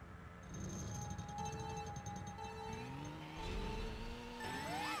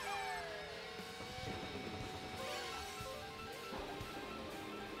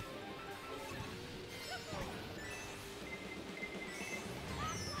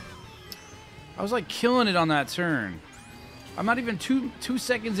 I was like killing it on that turn. I'm not even two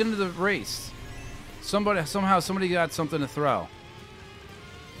seconds into the race. Somehow somebody got something to throw.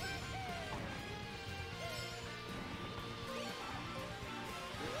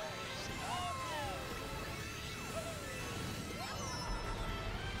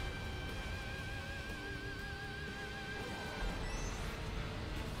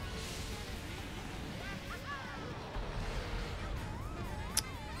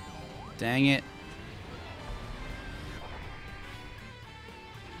 Dang it.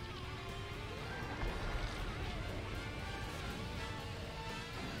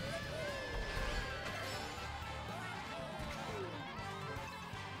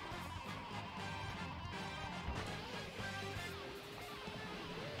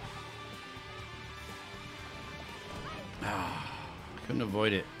 Couldn't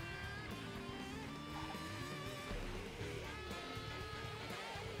avoid it.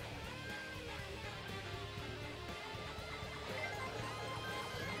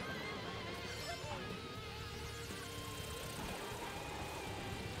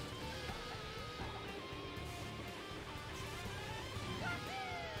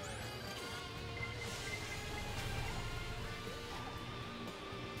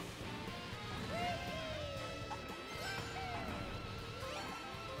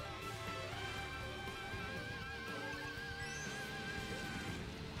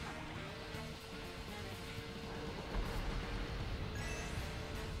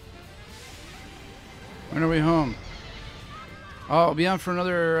 When are we home? Oh, I'll be on for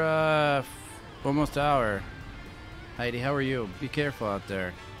another almost hour. Heidi, how are you? Be careful out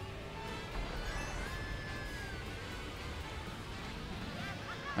there.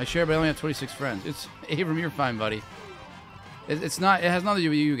 I share, but I only have 26 friends. It's Abram, you're fine, buddy. It's not. It has nothing to do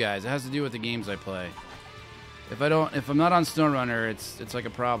with you guys. It has to do with the games I play. If I'm not on SnowRunner, it's like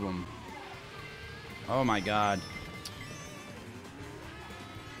a problem. Oh my god.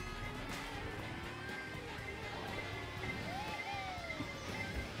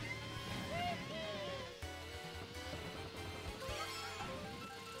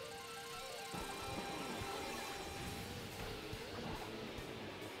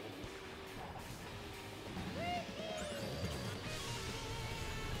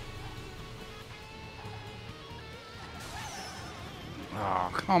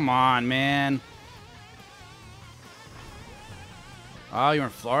 Oh, come on, man. Oh, you're in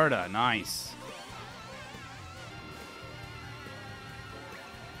Florida. Nice.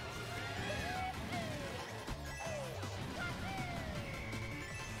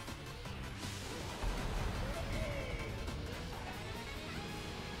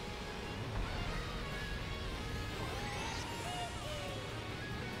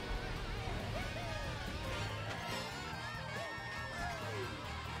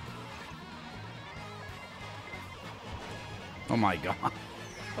 Oh my god.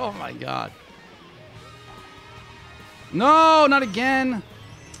 Oh my god. No, not again.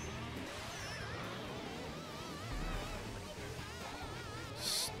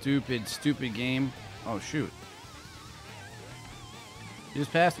 Stupid, stupid game. Oh, shoot. You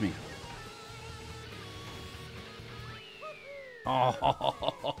just passed me.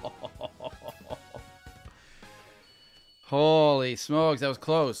 Oh. Holy smokes, that was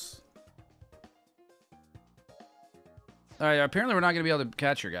close. All right, apparently we're not going to be able to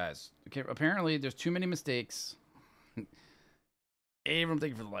catch her, guys. Okay, apparently there's too many mistakes. Abram,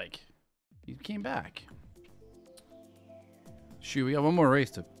 thank you for the like. He came back. Shoot, we got one more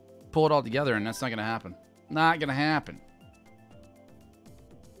race to pull it all together, and that's not going to happen. Not going to happen.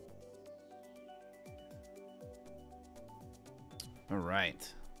 All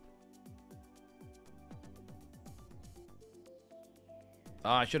right. Oh,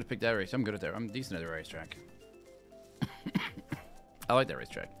 I should have picked that race. I'm good at that. I'm decent at the racetrack. I like that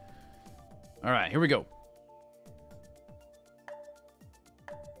racetrack. All right, here we go.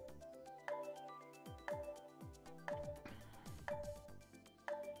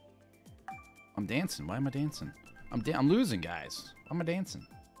 I'm dancing. Why am I dancing? I'm losing, guys. Why am I dancing?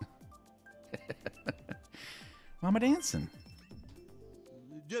 Why am I dancing?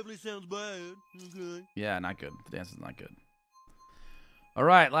 It definitely sounds bad. Okay. Yeah, not good. The dance is not good. All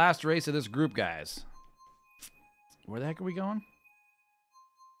right, last race of this group, guys. Where the heck are we going?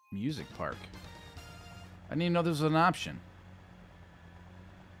 Music Park. I didn't even know this was an option.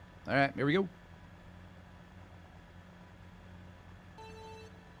 All right, here we go.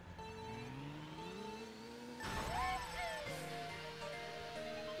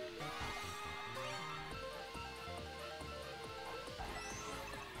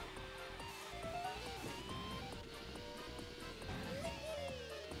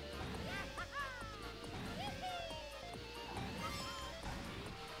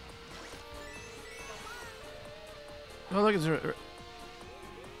 Oh, look, it's a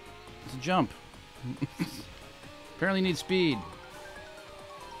jump. Apparently needs speed.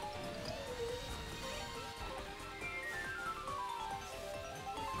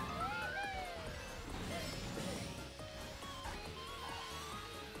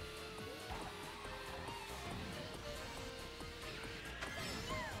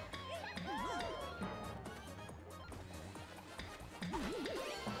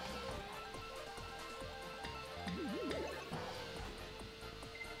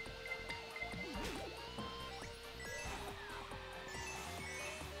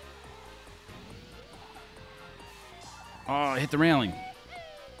 Oh, I hit the railing.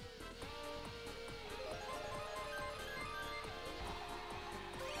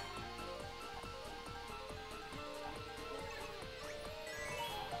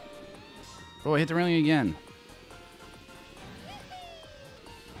 Oh, I hit the railing again.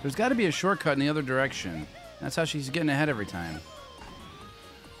 There's got to be a shortcut in the other direction. That's how she's getting ahead every time.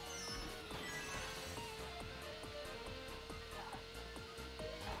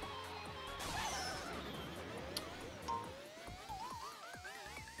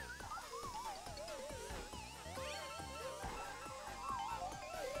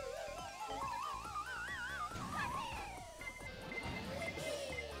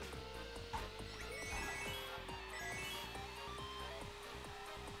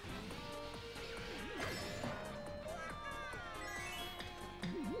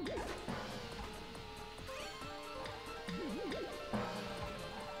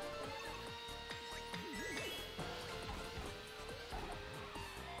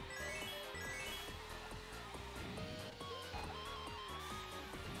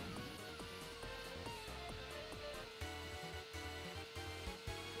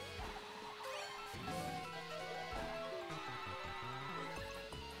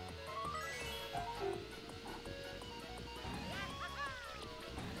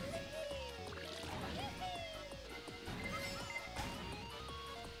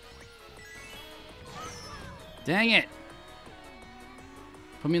 Dang it!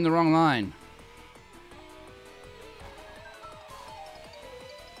 Put me in the wrong line.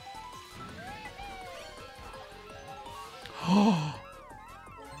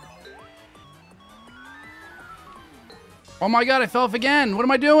 Oh my god, I fell off again! What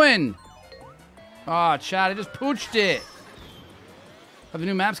am I doing? Aw, Chad, I just pooched it! Have the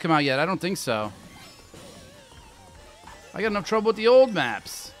new maps come out yet? I don't think so. I got enough trouble with the old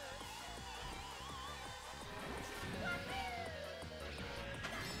maps.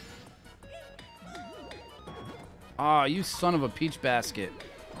 Aw, you son of a peach basket.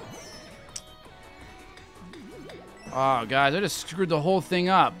 Oh, guys, I just screwed the whole thing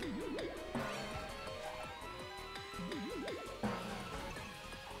up.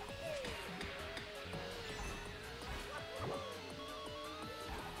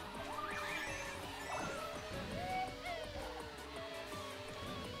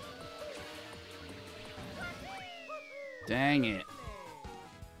 Dang it.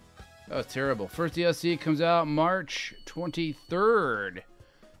 That was terrible. First DLC comes out March 23rd,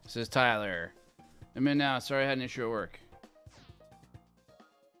 says Tyler. I'm in now. Sorry, I had an issue at work.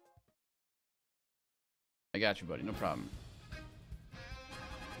 got you, buddy. No problem.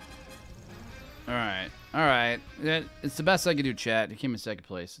 All right. All right. It's the best I can do, chat. He came in second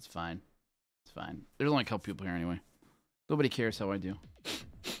place. It's fine. It's fine. There's only a couple people here anyway. Nobody cares how I do.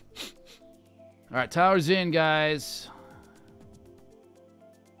 All right. Tyler's in, guys.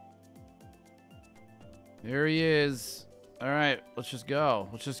 There he is. All right. Let's just go.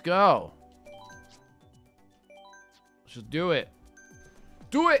 Let's just go. Let's just do it.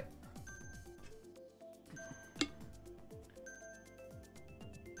 Do it!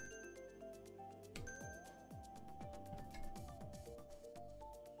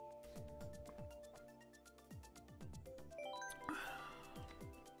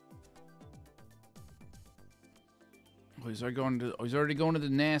 Oh, he's already going to the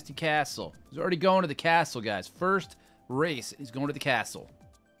nasty castle. He's already going to the castle, guys. First race, he's going to the castle.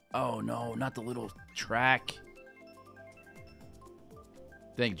 Oh no, not the little track.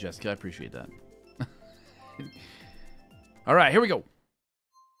 Thank you, Jessica. I appreciate that. All right, here we go.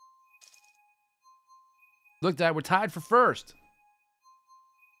 Look, Dad, we're tied for first.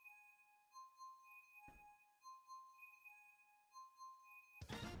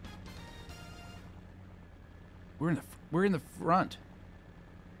 We're in the front.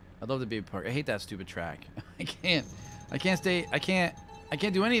 I love the baby park. I hate that stupid track. I can't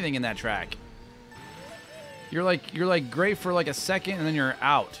do anything in that track. You're like great for like a second and then you're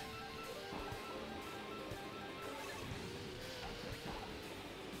out.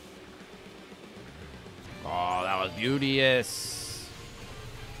 Oh, that was beauteous.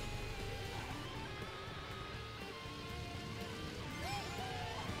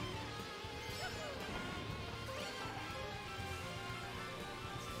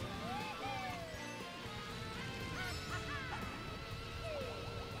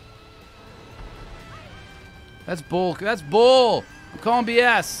 That's bull. That's bull. I'm calling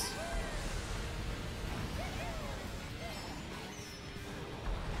BS.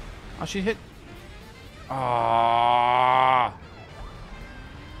 Oh, she hit. Ah.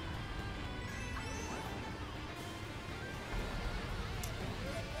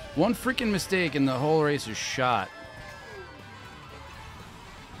 One freaking mistake and the whole race is shot.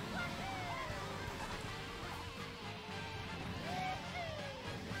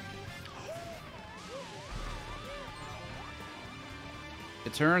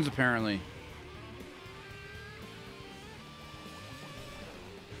 It turns, apparently.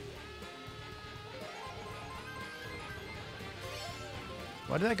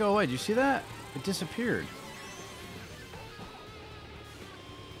 Why did that go away? Did you see that? It disappeared.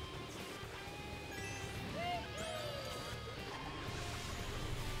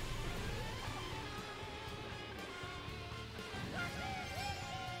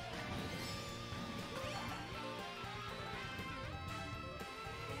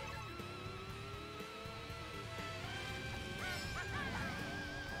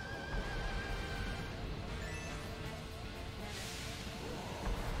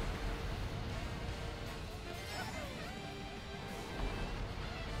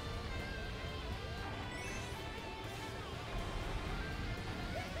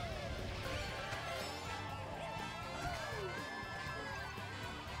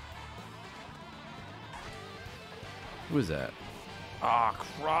 Who is that? Ah,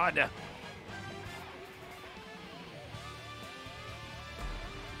 oh, crud.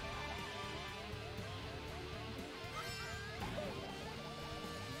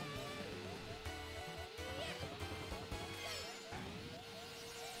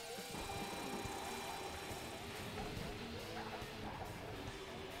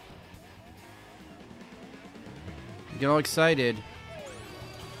 Get all excited.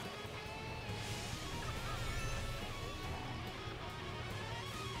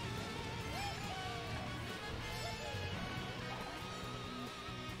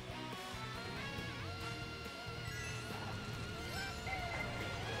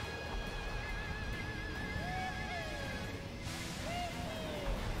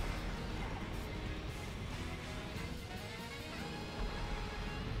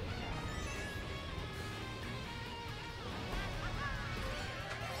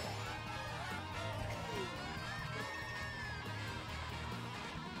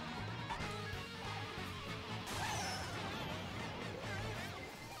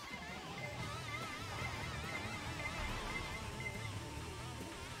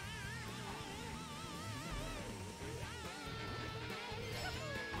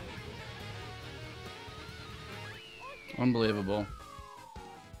 Unbelievable.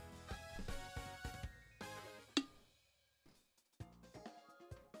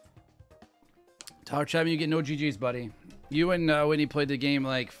 Tower Chapman, you get no GGs, buddy. You and Whitney played the game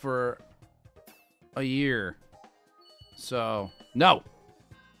like for a year. So, no.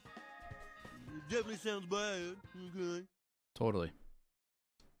 It definitely sounds bad. Okay. Totally.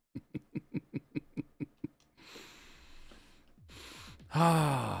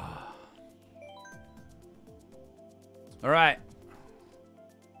 All right.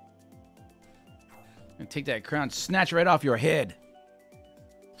 And take that crown, snatch it right off your head.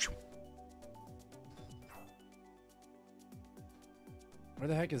 Where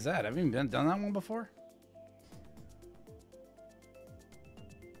the heck is that? Have you even done that one before?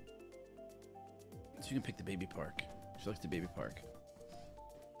 So you can pick the baby park. She likes the baby park.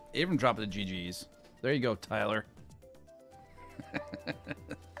 Even drop the GGs. There you go, Tyler.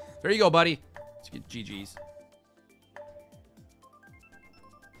 There you go, buddy. Let's get GGs.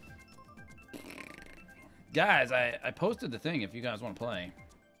 Guys, I posted the thing if you guys want to play.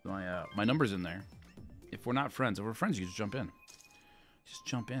 My number's in there. If we're not friends, if we're friends, you just jump in. Just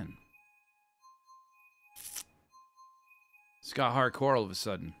jump in. It's got hardcore all of a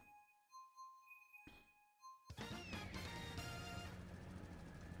sudden.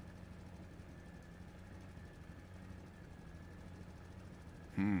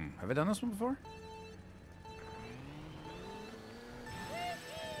 Have I done this one before?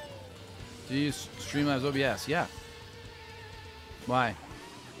 Do you use Streamlabs OBS? Yeah. Why? It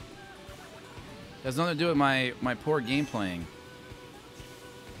has nothing to do with my poor game playing.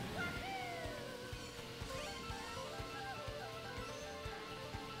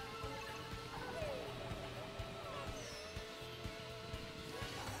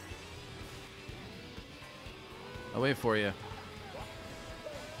 I'll wait for you.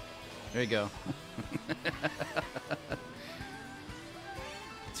 There you go.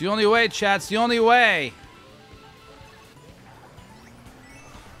 It's the only way, chat. It's the only way.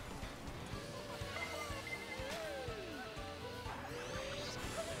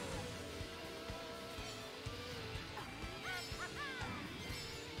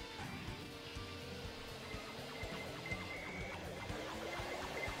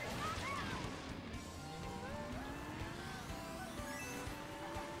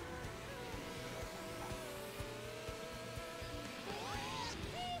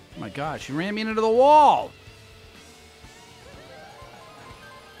 Oh my gosh, she ran me into the wall.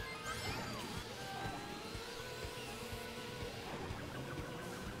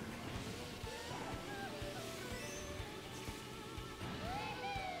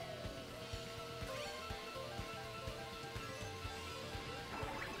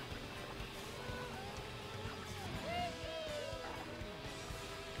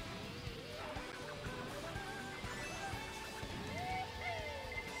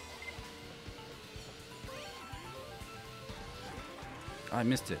 I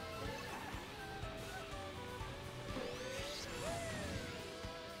missed it.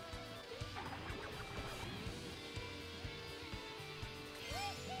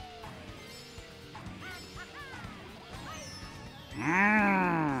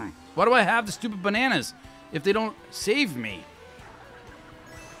 Why do I have the stupid bananas if they don't save me?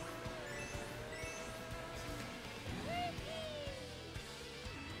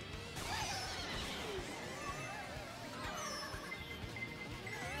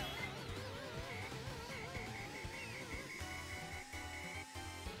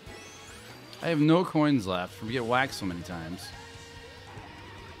 I have no coins left from getting whacked so many times.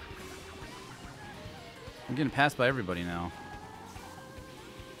 I'm getting passed by everybody now.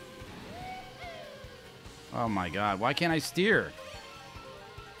 Oh my god, why can't I steer?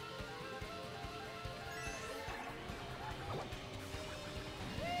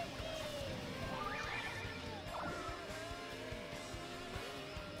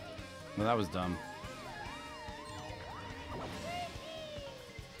 Well, that was dumb.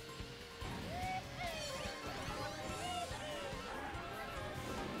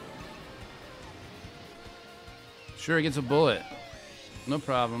 Sure, it gets a bullet. No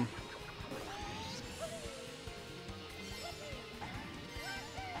problem.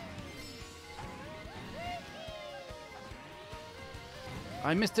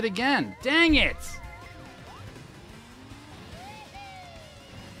 I missed it again. Dang it!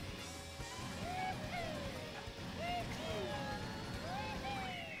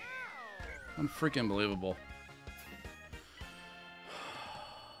 Unfreaking believable.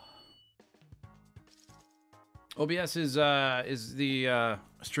 OBS is the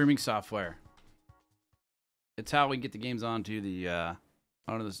streaming software. It's how we get the games onto the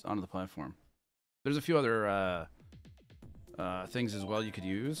onto the platform. There's a few other things as well you could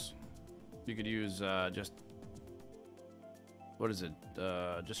use. You could use just what is it?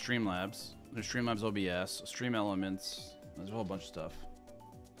 Just Streamlabs. There's Streamlabs OBS, Stream Elements. There's a whole bunch of stuff.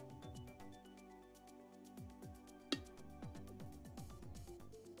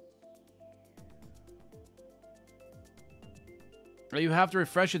 You have to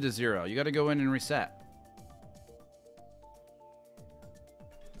refresh it to 0. You got to go in and reset.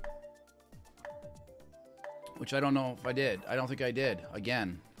 Which I don't know if I did. I don't think I did.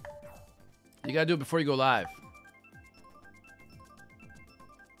 Again. You got to do it before you go live.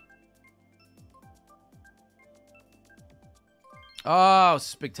 Oh,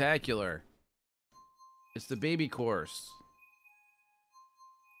 spectacular. It's the baby course.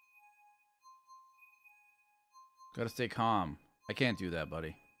 Gotta stay calm. I can't do that,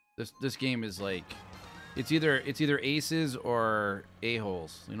 buddy. This game is like, it's either aces or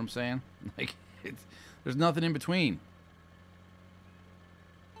a-holes. You know what I'm saying? Like, there's nothing in between.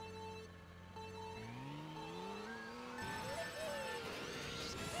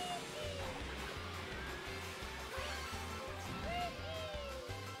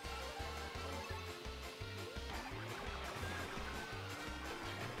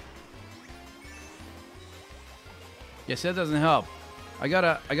 Yes, that doesn't help. I got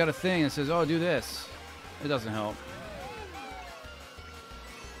a thing that says, "Oh, do this." It doesn't help.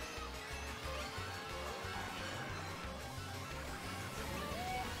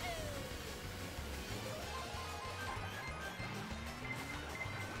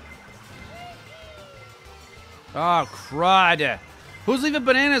 Oh, crud. Who's leaving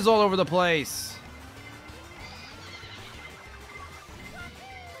bananas all over the place?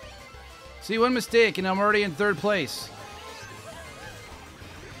 See, one mistake and I'm already in 3rd place.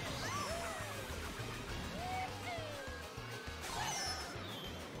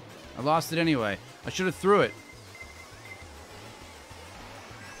 I lost it anyway. I should have threw it.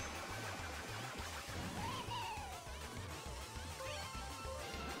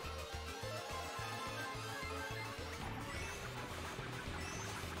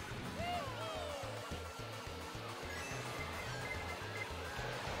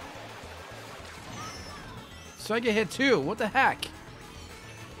 So I get hit too. What the heck?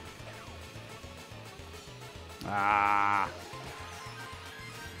 Ah.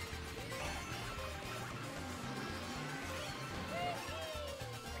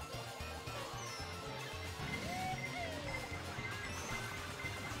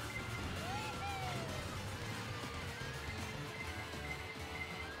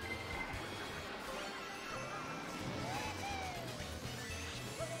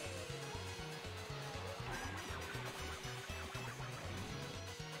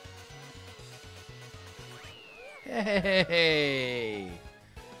 Hey,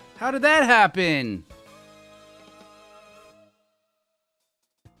 how did that happen?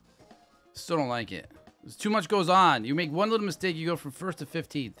 Still don't like it. There's too much goes on. You make one little mistake, you go from 1st to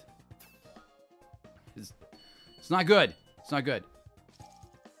 15th. It's not good. It's not good.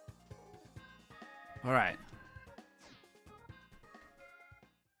 All right.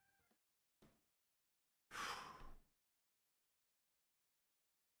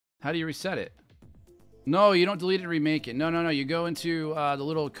 How do you reset it? No, you don't delete it and remake it. No. You go into the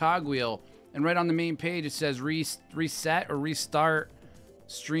little cogwheel, and right on the main page it says reset or restart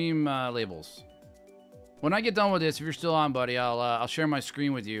stream labels. When I get done with this, if you're still on, buddy, I'll share my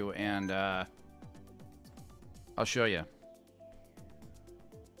screen with you, and I'll show you.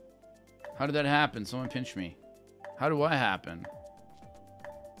 How did that happen? Someone pinch me. How did what happen?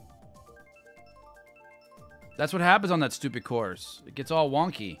 That's what happens on that stupid course. It gets all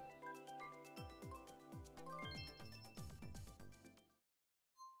wonky.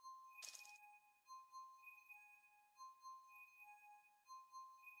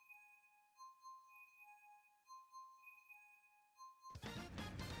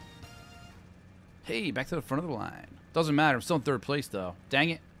 Hey, back to the front of the line. Doesn't matter. I'm still in 3rd place, though. Dang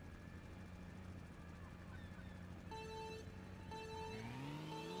it.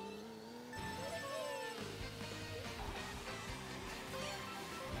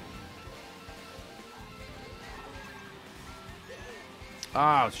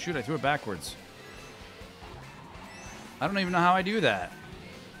 Oh, shoot. I threw it backwards. I don't even know how I do that.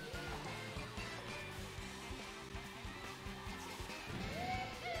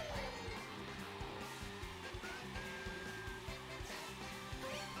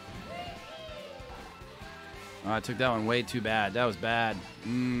 Oh, I took that one way too bad. That was bad.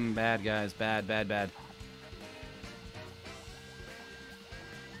 Bad, guys. Bad.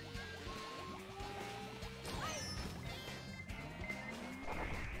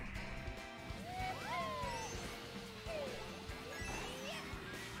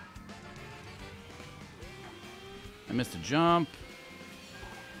 I missed a jump.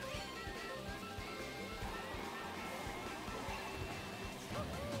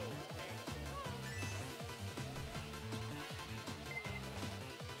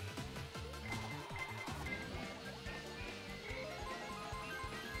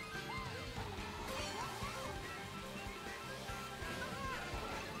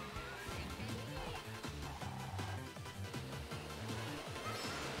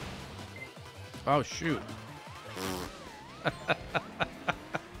 Oh, shoot.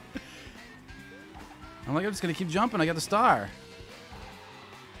 I'm like, I'm just going to keep jumping. I got the star.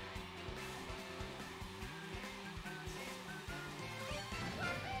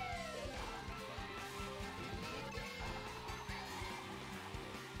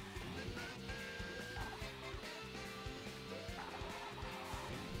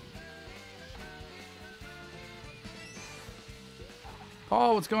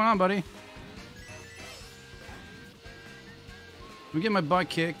 Paul, what's going on, buddy? I'm getting my butt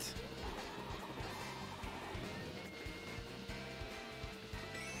kicked.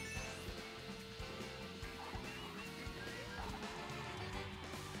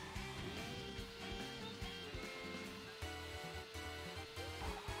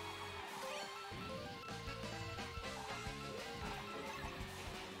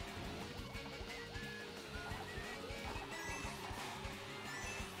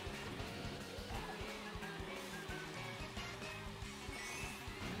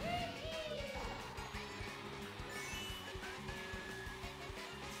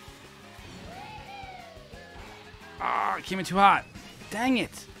 Ah, it came in too hot. Dang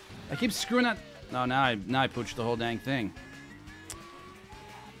it. I keep screwing that. No, now I poached the whole dang thing.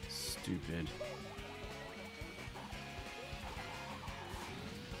 Stupid.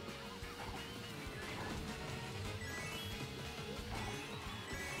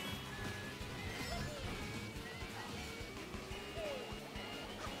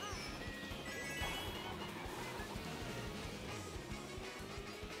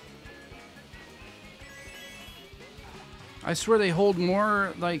 I swear they hold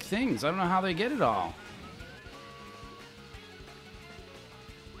more, like, things. I don't know how they get it all.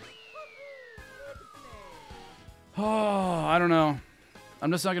 Oh, I don't know.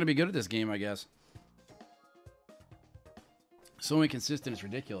 I'm just not going to be good at this game, I guess. So inconsistent, it's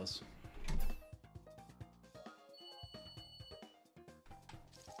ridiculous.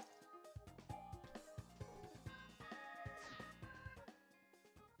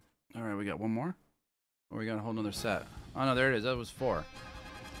 All right, we got one more? Or we got a whole nother set? Oh, no, there it is. That was 4.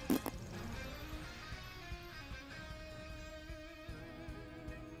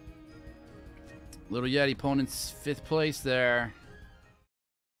 Little Yeti opponent's 5th place there.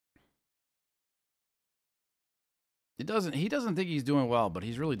 He doesn't think he's doing well, but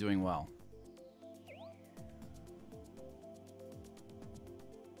he's really doing well.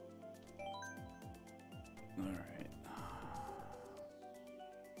 All right.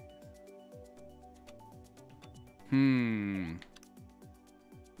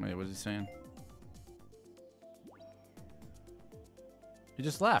 Wait, what is he saying? He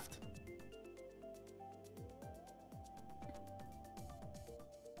just left.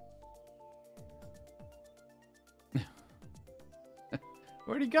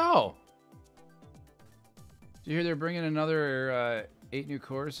 Where'd he go? Did you hear they're bringing another 8 new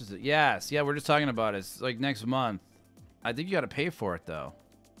courses? Yes. Yeah, we're just talking about it. It's like next month. I think you got to pay for it, though.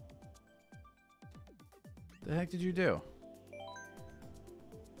 The heck did you do?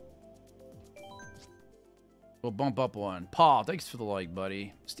 We'll bump up one. Paul, thanks for the like,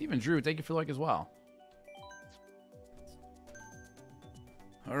 buddy. Stephen Drew, thank you for the like as well.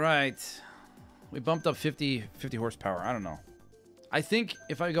 All right. We bumped up 50 horsepower. I don't know. I think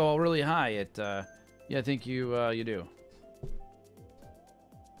if I go really high, it, yeah, I think you do.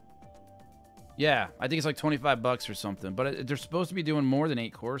 Yeah, I think it's like 25 bucks or something. But they're supposed to be doing more than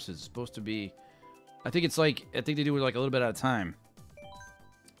 8 courses. It's supposed to be, I think it's like, I think they do it like a little bit at a time.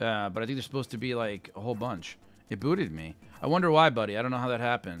 But I think they're supposed to be like a whole bunch. It booted me. I wonder why, buddy. I don't know how that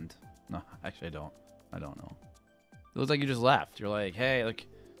happened. No, actually, I don't. I don't know. It looks like you just left. You're like, hey, look.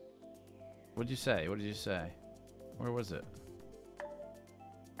 What did you say? What did you say? Where was it?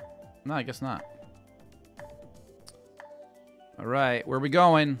 No, I guess not. All right, where are we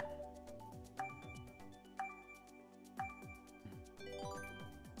going?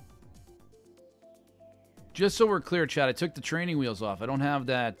 Just so we're clear, chat, I took the training wheels off. I don't have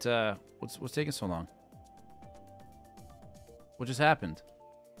that. What's taking so long? What just happened?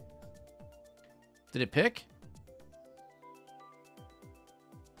 Did it pick?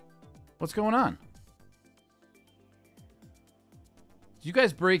 What's going on? Did you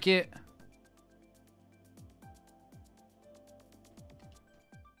guys break it?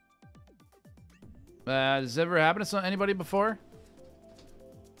 Does this ever happen to anybody before?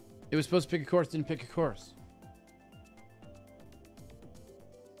 It was supposed to pick a course, didn't pick a course.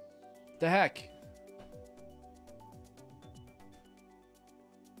 The heck?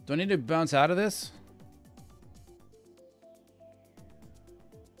 Do I need to bounce out of this?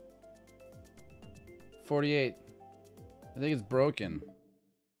 $48. I think it's broken.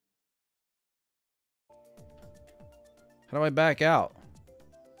 How do I back out?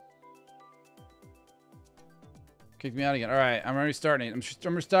 Kick me out again. All right, I'm already starting.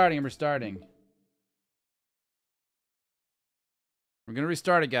 I'm restarting. We're going to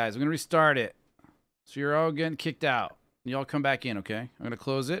restart it, guys. I'm going to restart it. So you're all getting kicked out. You all come back in, okay? I'm going to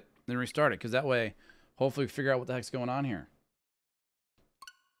close it, then restart it, because that way, hopefully we figure out what the heck's going on here.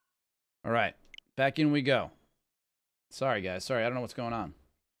 All right, back in we go. Sorry, guys. Sorry, I don't know what's going on.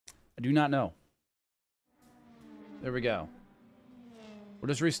 I do not know. There we go. We'll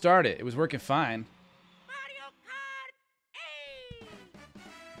just restart it. It was working fine.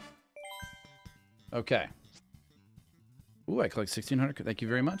 Okay. Ooh, I collect 1,600. Thank you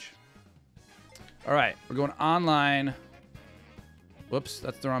very much. All right, we're going online. Whoops,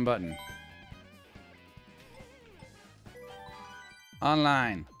 that's the wrong button.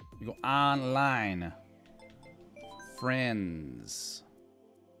 Online. You go online. Friends.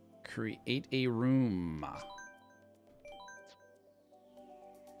 Create a room.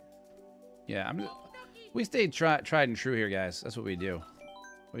 Yeah, we stayed tried and true here, guys. That's what we do.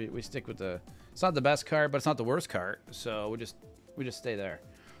 We stick with the. It's not the best card, but it's not the worst card. So we just stay there.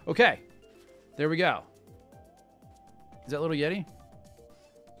 Okay, there we go. Is that Little Yeti?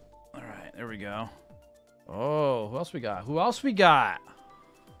 All right, there we go. Oh, who else we got? Who else we got?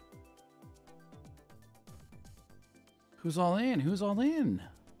 Who's all in? Who's all in?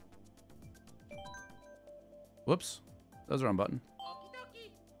 Whoops, that was the wrong button.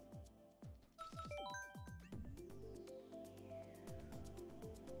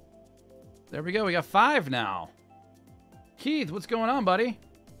 There we go. We got 5 now. Keith, what's going on, buddy?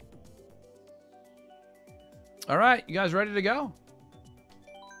 All right, you guys ready to go?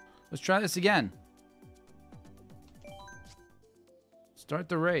 Let's try this again. Start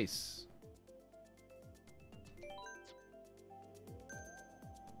the race.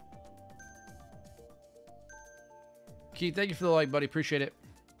 Keith, thank you for the like, buddy. Appreciate it.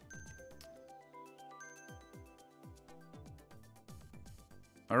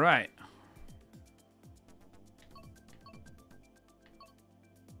 All right.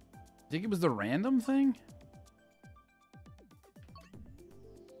 I think it was the random thing?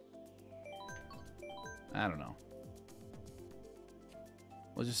 I don't know.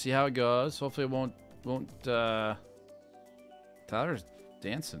 We'll just see how it goes. Hopefully it won't Tyler's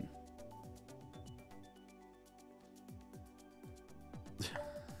dancing.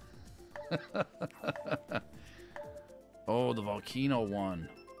 Oh, the volcano one.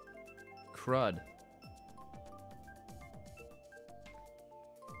 Crud.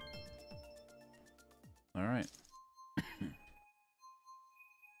 All right.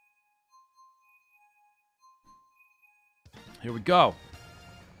 Here we go.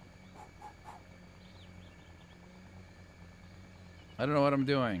 I don't know what I'm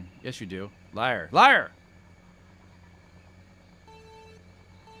doing. Yes, you do. Liar. Liar!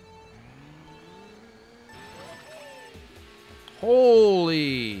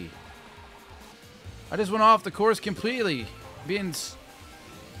 Holy. I just went off the course completely. Being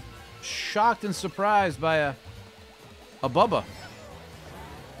shocked and surprised by a Bubba.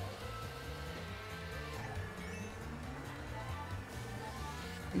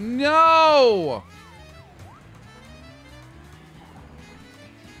 No!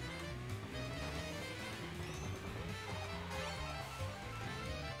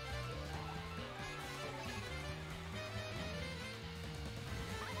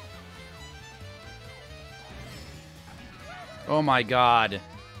 Oh my God.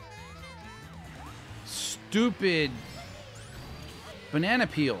 Stupid banana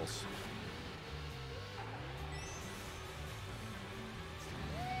peels.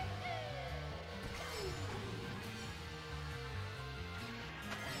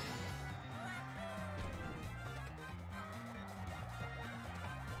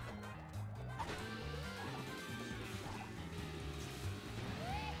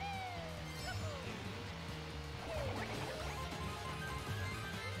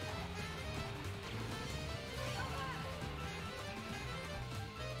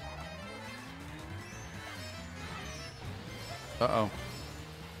 Uh-oh.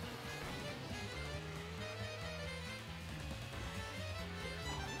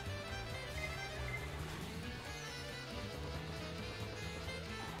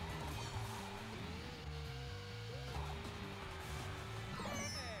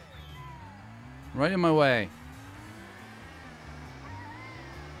 Right in my way.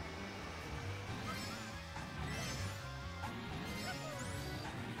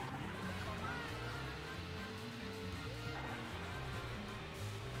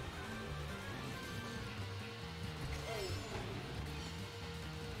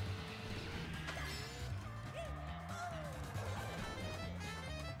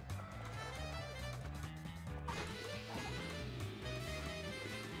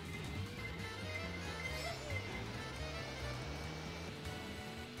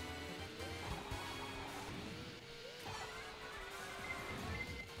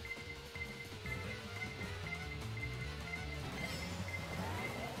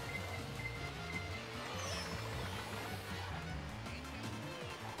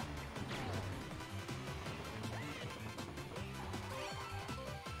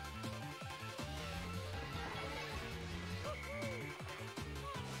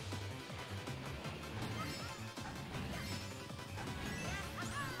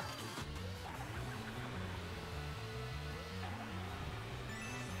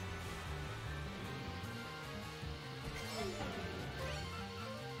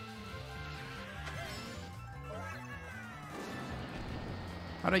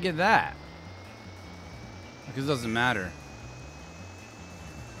 How'd I get that? Because it doesn't matter.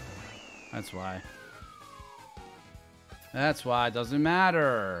 That's why. That's why it doesn't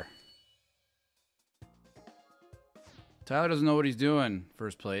matter. Tyler doesn't know what he's doing.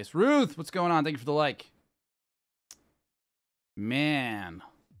 First place. Ruth, what's going on? Thank you for the like. Man.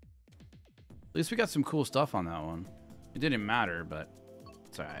 At least we got some cool stuff on that one. It didn't matter, but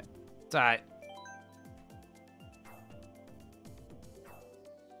it's alright. It's alright.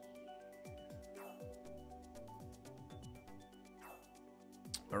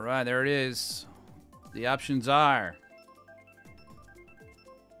 Alright, there it is. The options are...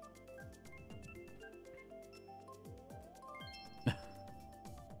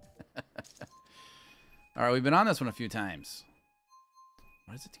 Alright, we've been on this one a few times.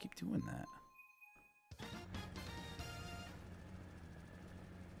 Why does it keep doing that?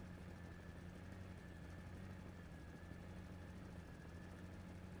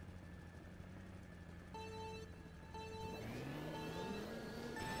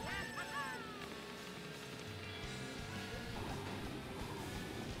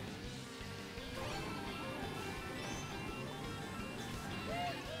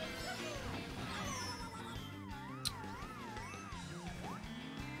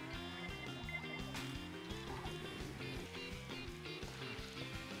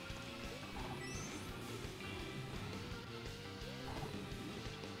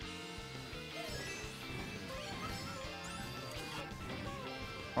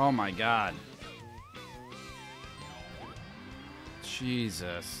 Oh my god.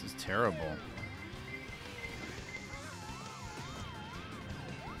 Jesus, this is terrible.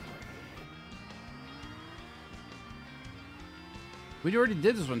 We already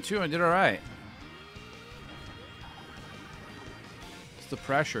did this one too. I did alright. It's the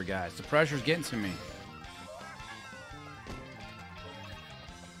pressure, guys. The pressure's getting to me.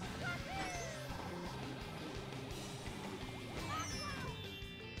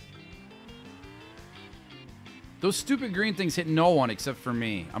 Those stupid green things hit no one except for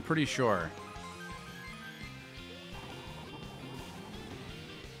me. I'm pretty sure.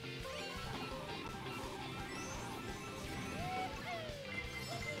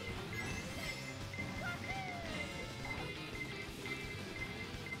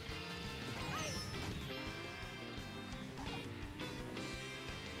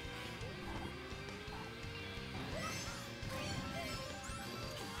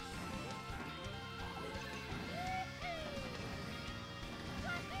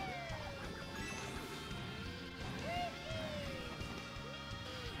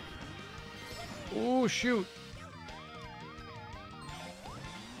 Oh, shoot.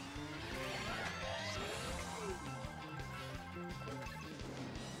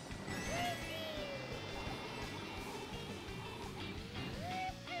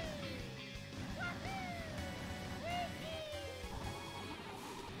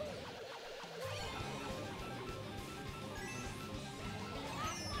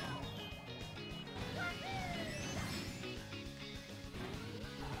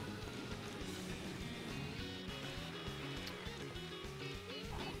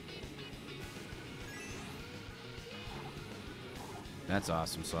 That's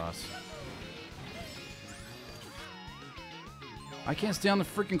awesome sauce. I can't stay on the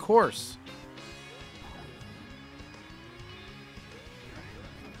freaking course.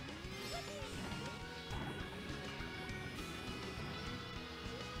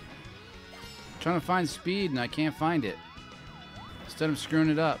 I'm trying to find speed and I can't find it. Instead I'm screwing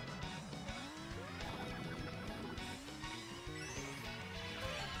it up.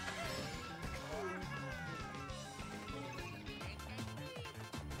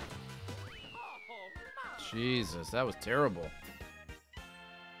 Jesus, that was terrible.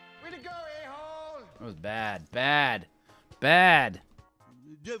 Way to go, a-hole! That was bad. Bad. Bad.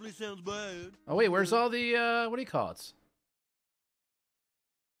 It definitely sounds bad. Oh, wait, where's all the, what do you call it?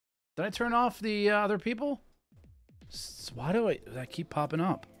 Did I turn off the other people? Why do I keep popping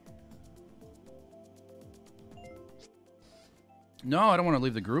up? No, I don't want to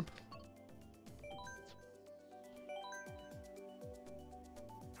leave the group.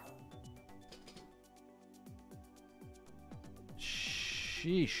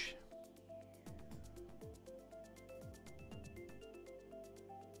 Sheesh.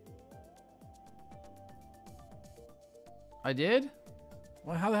 I did?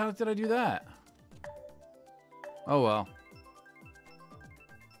 Well, how the hell did I do that? Oh, well.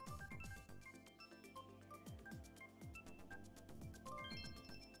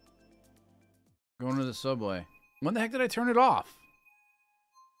 Going to the subway. When the heck did I turn it off?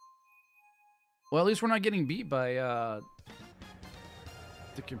 Well, at least we're not getting beat by,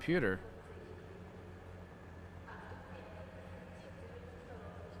 The computer.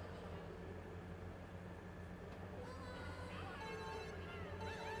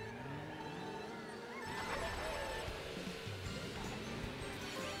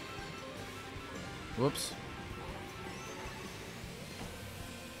 Whoops.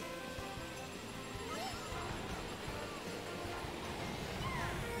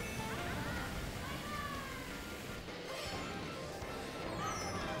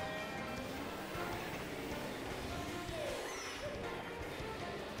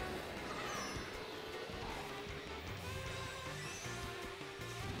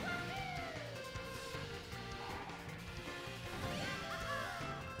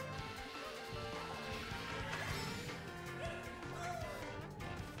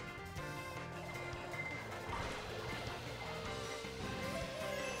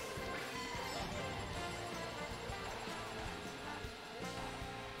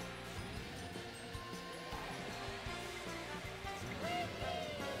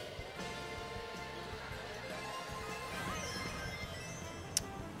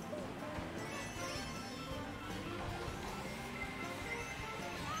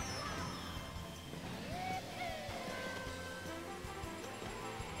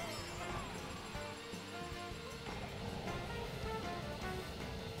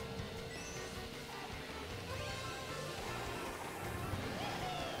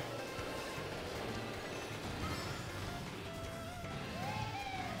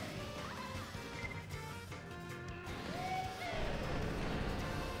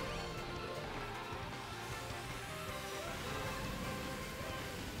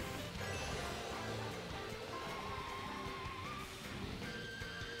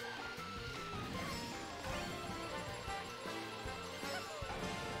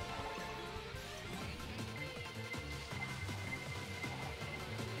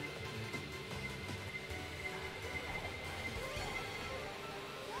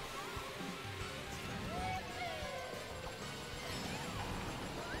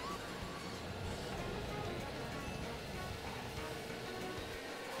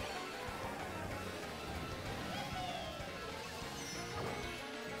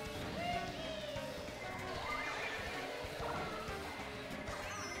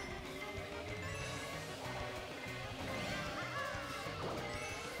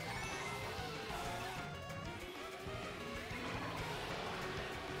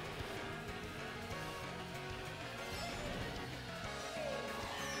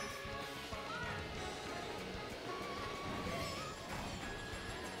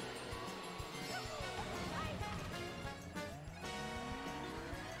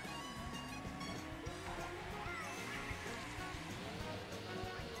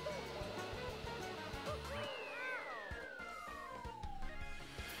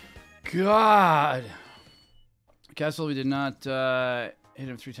 God. Castle, we did not hit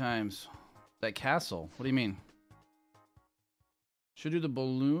him 3 times. That castle? What do you mean? Should do the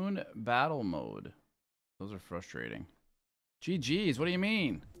balloon battle mode. Those are frustrating. GG's, what do you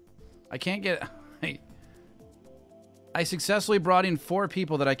mean? I can't get... I successfully brought in 4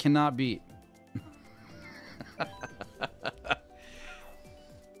 people that I cannot beat.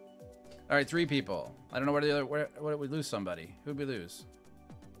 Alright, 3 people. I don't know where the other... Where did we lose somebody? Who'd we lose?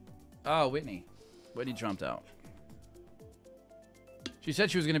 Oh, Whitney. Whitney jumped out. She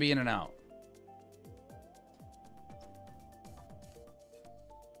said she was going to be in and out.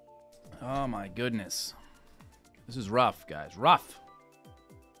 Oh my goodness. This is rough, guys. Rough.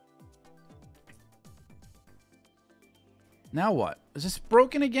 Now what? Is this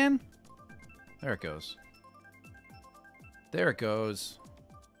broken again? There it goes. There it goes.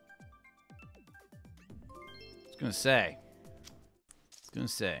 I was going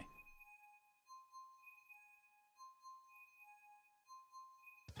to say.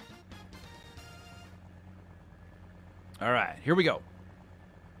 All right, here we go.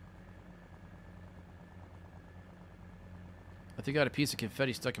 I think I got a piece of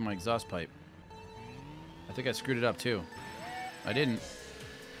confetti stuck in my exhaust pipe. I think I screwed it up too. I didn't.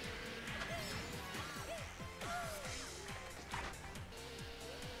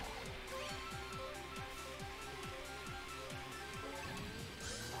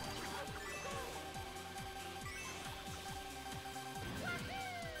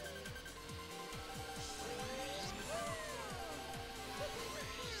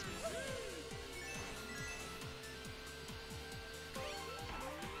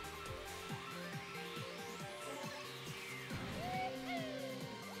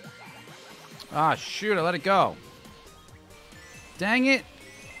 Ah, shoot, I let it go. Dang it.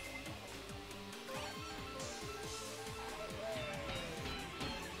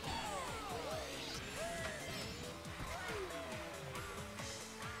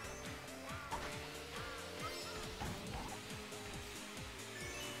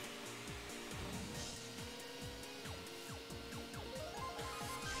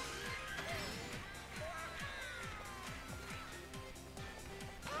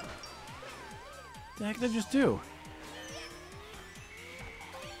 The heck did I just do?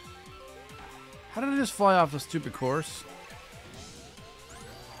 How did I just fly off the stupid course?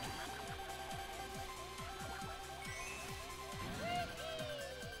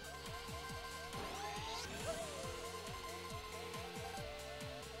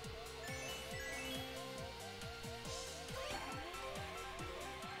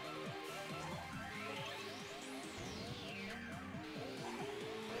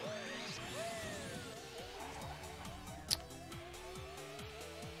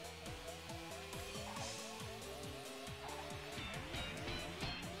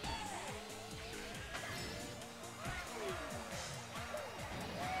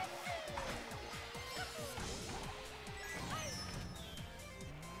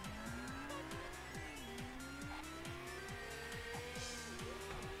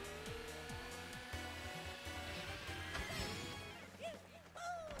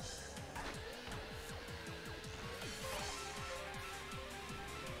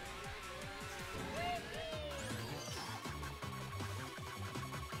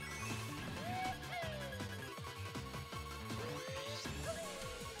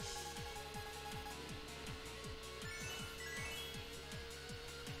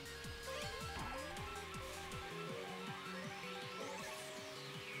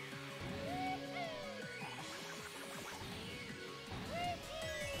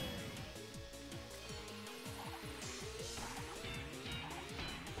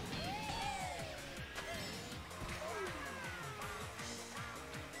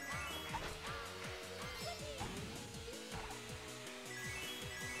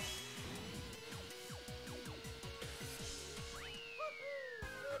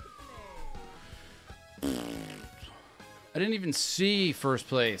 I didn't even see first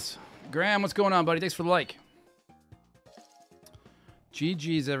place. Graham, what's going on, buddy? Thanks for the like.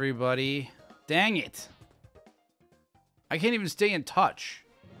 GG's, everybody. Dang it. I can't even stay in touch.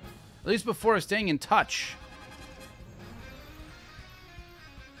 At least before I was staying in touch.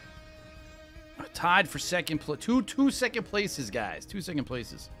 Tied for second place. Two second places, guys. 2 second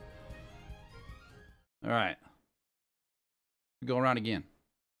places. All right. We'll go around again.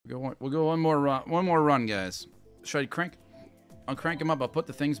 We'll go one more run. One more run, guys. Should I crank? I'll crank them up. I'll put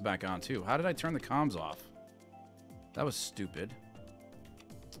the things back on, too. How did I turn the comms off? That was stupid.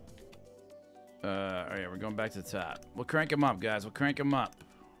 All right, we're going back to the top. We'll crank them up, guys. We'll crank them up.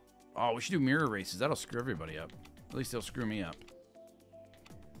 Oh, we should do mirror races. That'll screw everybody up. At least they'll screw me up.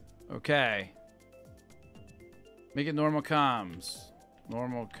 Okay. Make it normal comms.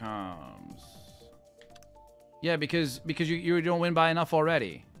 Normal comms. Yeah, because you don't win by enough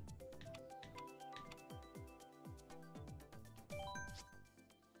already.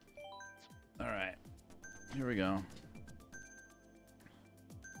 All right. Here we go.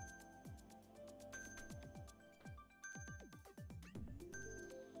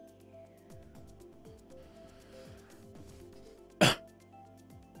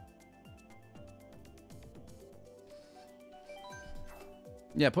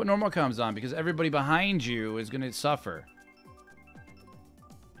 Yeah, put normal comms on because everybody behind you is going to suffer.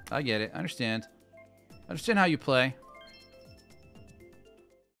 I get it. I understand. I understand how you play.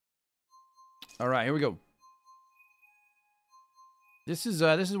 All right, here we go. This is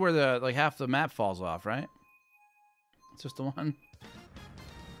where the like half the map falls off, right? It's just the one.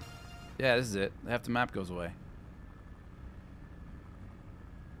 Yeah, this is it. Half the map goes away.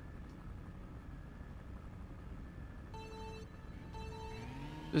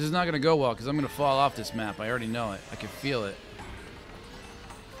 This is not going to go well because I'm going to fall off this map. I already know it. I can feel it.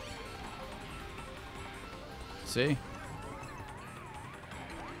 See? You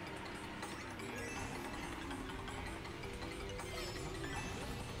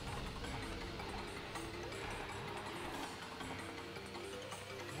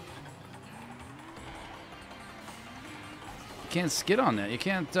can't skid on that. You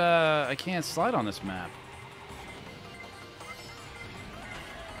can't, I can't slide on this map.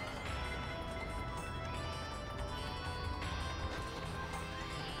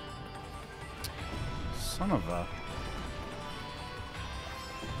 Son of a...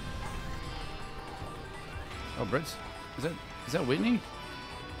 Oh, Brits? Is that Whitney?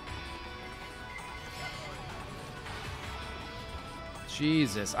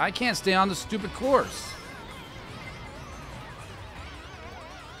 Jesus, I can't stay on the stupid course.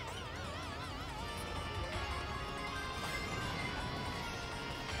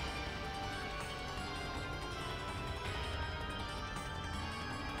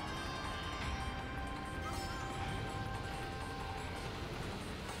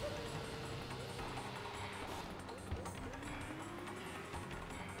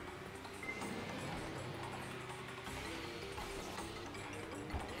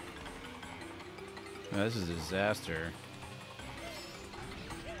 Oh, this is a disaster.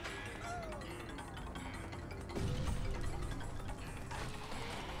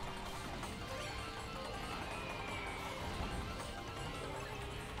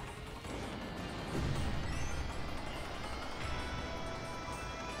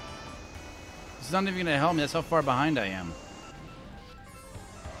 It's not even gonna help me. That's how far behind I am.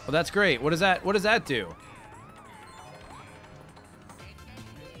 Well, that's great. What does that do?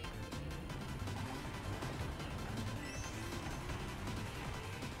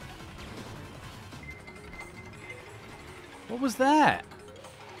 What was that?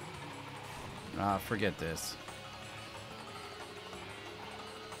 Ah, forget this.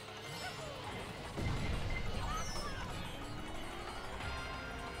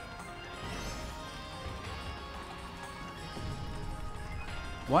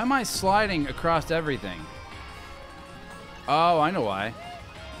 Why am I sliding across everything? Oh, I know why.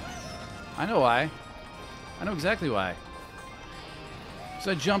 I know why. I know exactly why.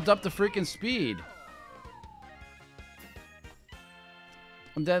 So I jumped up the freaking speed.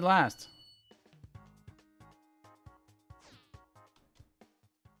 I'm dead last.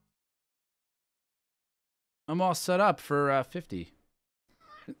 I'm all set up for 50.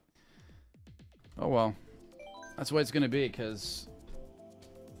 Oh well. That's what it's going to be, because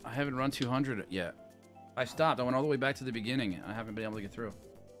I haven't run 200 yet. I stopped. I went all the way back to the beginning. I haven't been able to get through.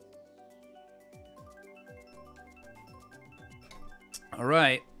 All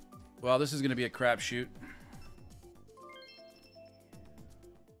right. Well, this is going to be a crapshoot.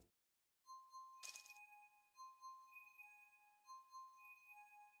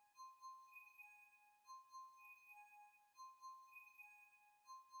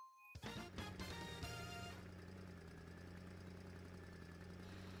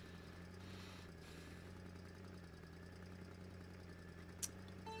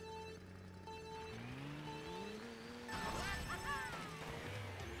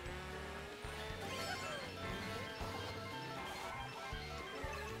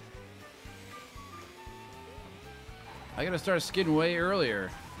 I gotta start skidding way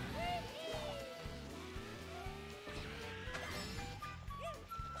earlier.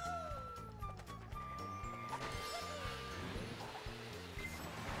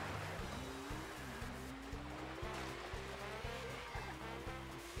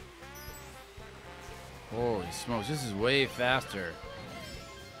 Holy smokes, this is way faster.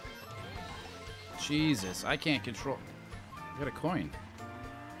 Jesus, I can't control. I got a coin.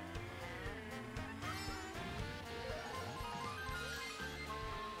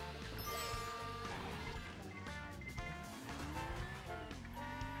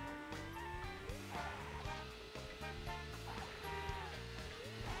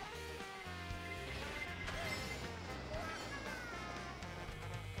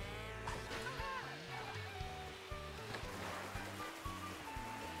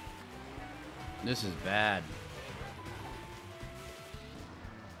 This is bad.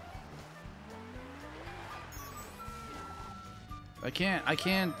 I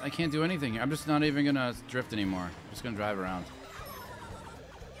can't do anything here. I'm just not even gonna drift anymore. I'm just gonna drive around.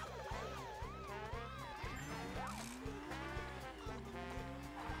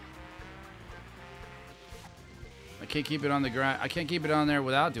 I can't keep it on the ground. I can't keep it on there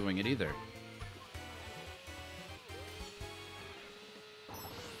without doing it either.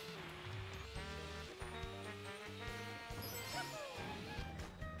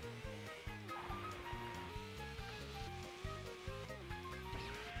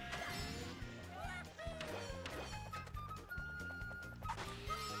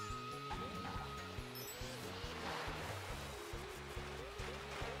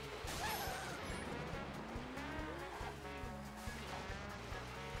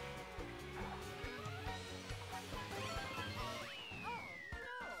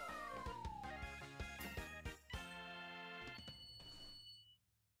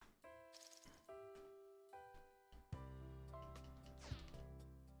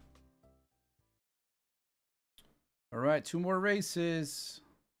 All right, 2 more races.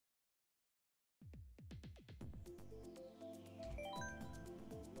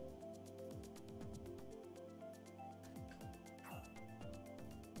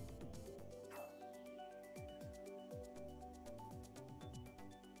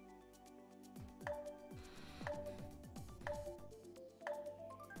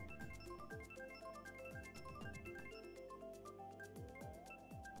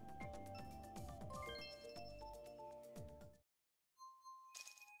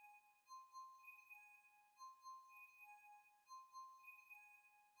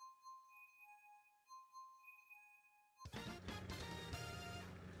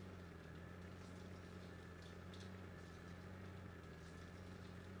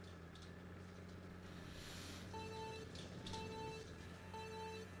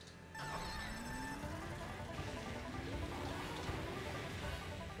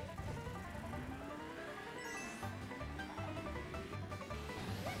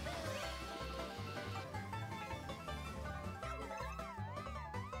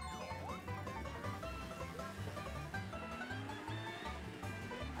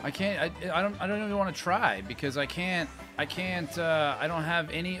 I can't. I don't even want to try because I can't. I can't. I don't have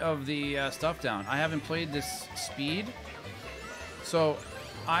any of the stuff down. I haven't played this speed, so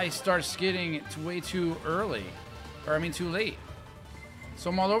I start skidding way too early, or I mean too late. So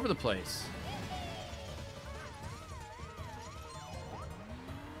I'm all over the place.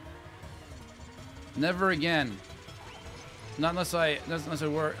 Never again. Not unless I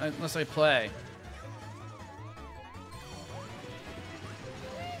work, unless I play.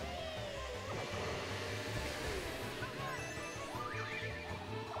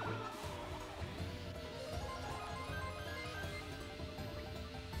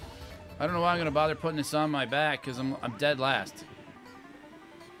 I don't know why I'm gonna bother putting this on my back because I'm dead last.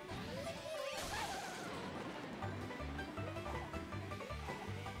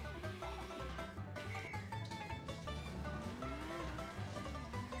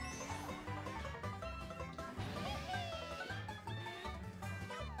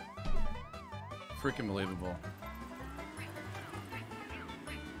 Freaking believable.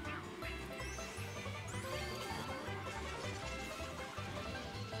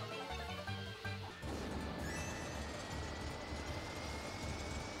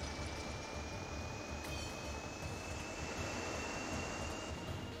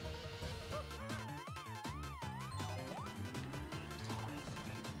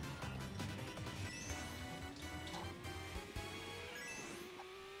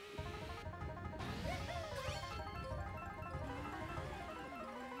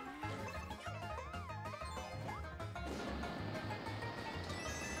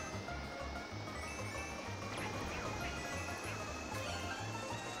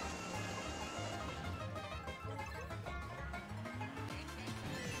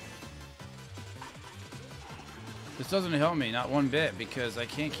 This doesn't help me, not one bit, because I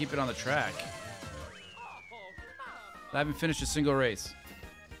can't keep it on the track. I haven't finished a single race.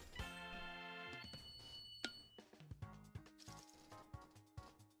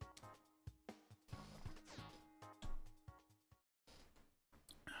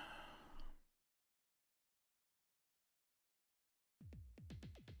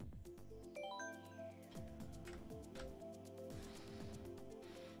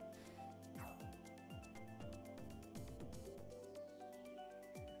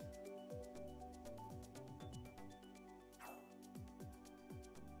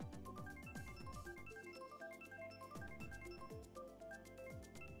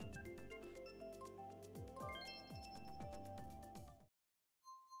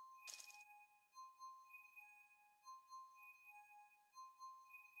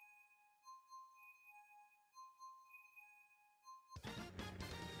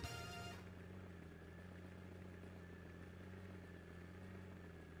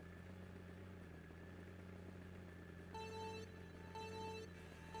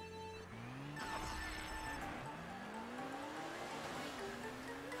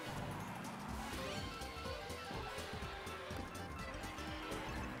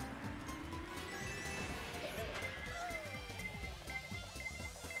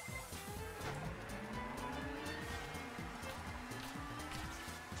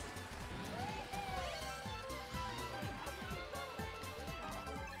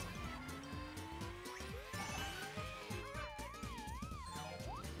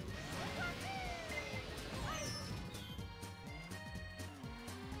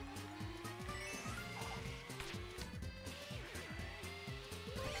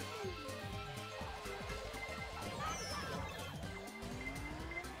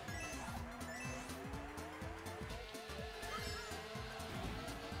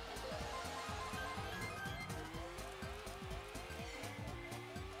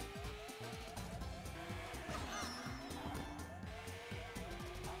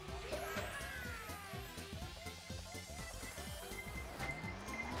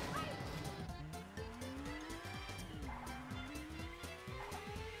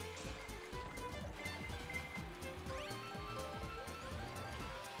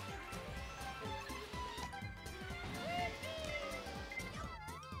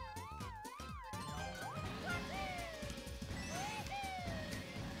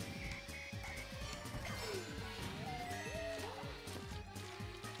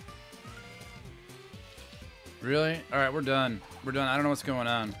 Really? All right, we're done. We're done. I don't know what's going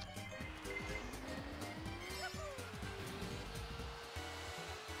on.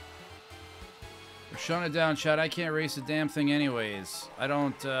 We're shutting it down, Chad. I can't race the damn thing anyways. I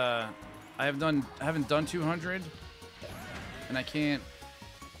don't, I haven't done 200, and I can't,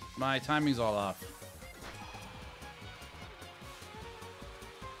 my timing's all off.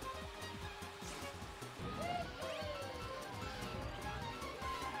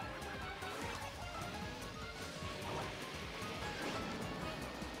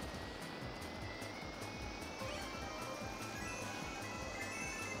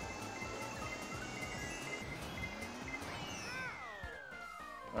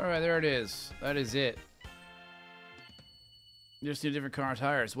 All right, there it is. That is it. You just need a different car and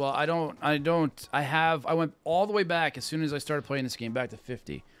tires. Well, I went all the way back as soon as I started playing this game, back to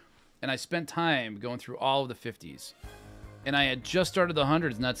 50. And I spent time going through all of the 50s. And I had just started the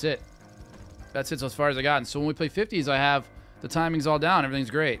 100s, and that's it. That's it, so as far as I got. And so when we play 50s, I have the timings all down. Everything's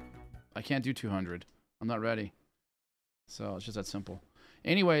great. I can't do 200. I'm not ready. So it's just that simple.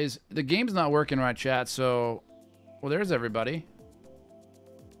 Anyways, the game's not working right, chat. So, well, there's everybody.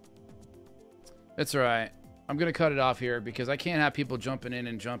 It's all right. I'm going to cut it off here because I can't have people jumping in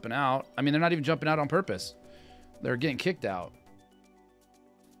and jumping out. I mean, they're not even jumping out on purpose. They're getting kicked out.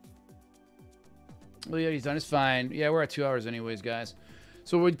 Well, yeah, he's done. It's fine. Yeah, we're at 2 hours anyways, guys.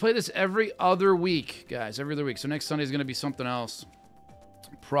 So we play this every other week, guys. Every other week. So next Sunday is going to be something else.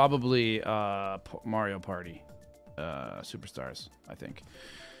 Probably Mario Party. Superstars, I think.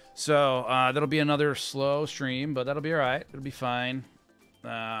 So that'll be another slow stream, but that'll be all right. It'll be fine.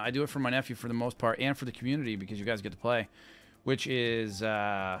 I do it for my nephew for the most part and for the community because you guys get to play, which is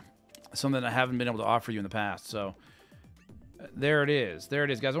something I haven't been able to offer you in the past. So there it is. There it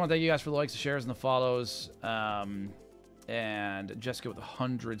is, guys. I want to thank you guys for the likes, the shares, and the follows. And Jessica with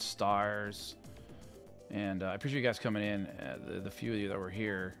 100 stars. And I appreciate you guys coming in, the few of you that were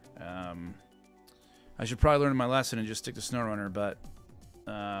here. I should probably learn my lesson and just stick to SnowRunner, but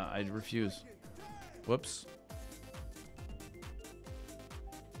I refuse. Whoops.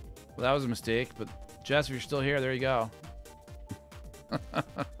 Well, that was a mistake, but Jess, if you're still here, there you go.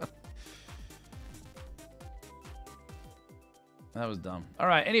 That was dumb. All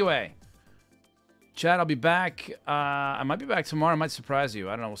right, anyway. Chat, I'll be back. I might be back tomorrow. I might surprise you.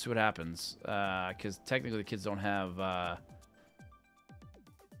 I don't know. We'll see what happens. Because technically the kids don't have...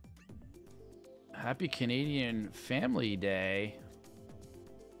 Happy Canadian Family Day.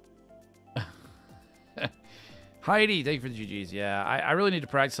 Heidi, thank you for the GGs. Yeah, I really need to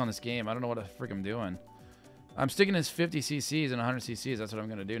practice on this game. I don't know what the frick I'm doing. I'm sticking to 50 cc's and 100 cc's. That's what I'm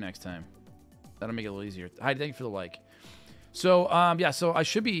going to do next time. That'll make it a little easier. Heidi, thank you for the like. So, yeah, so I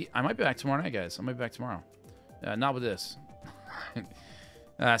might be back tomorrow night, guys. I might be back tomorrow. Not with this.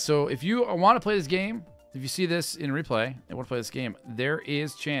 So if you want to play this game, if you see this in replay and want to play this game, there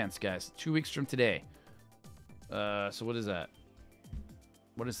is chance, guys. 2 weeks from today. So what is that?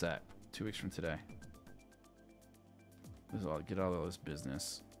 What is that? 2 weeks from today. Get all of this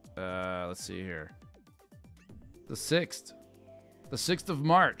business. Let's see here. The 6th. The 6th of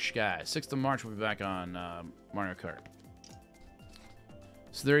March, guys. 6th of March, we'll be back on Mario Kart.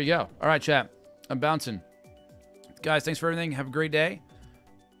 So there you go. All right, chat. I'm bouncing. Guys, thanks for everything. Have a great day.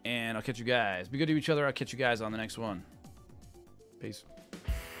 And I'll catch you guys. Be good to each other. I'll catch you guys on the next one. Peace.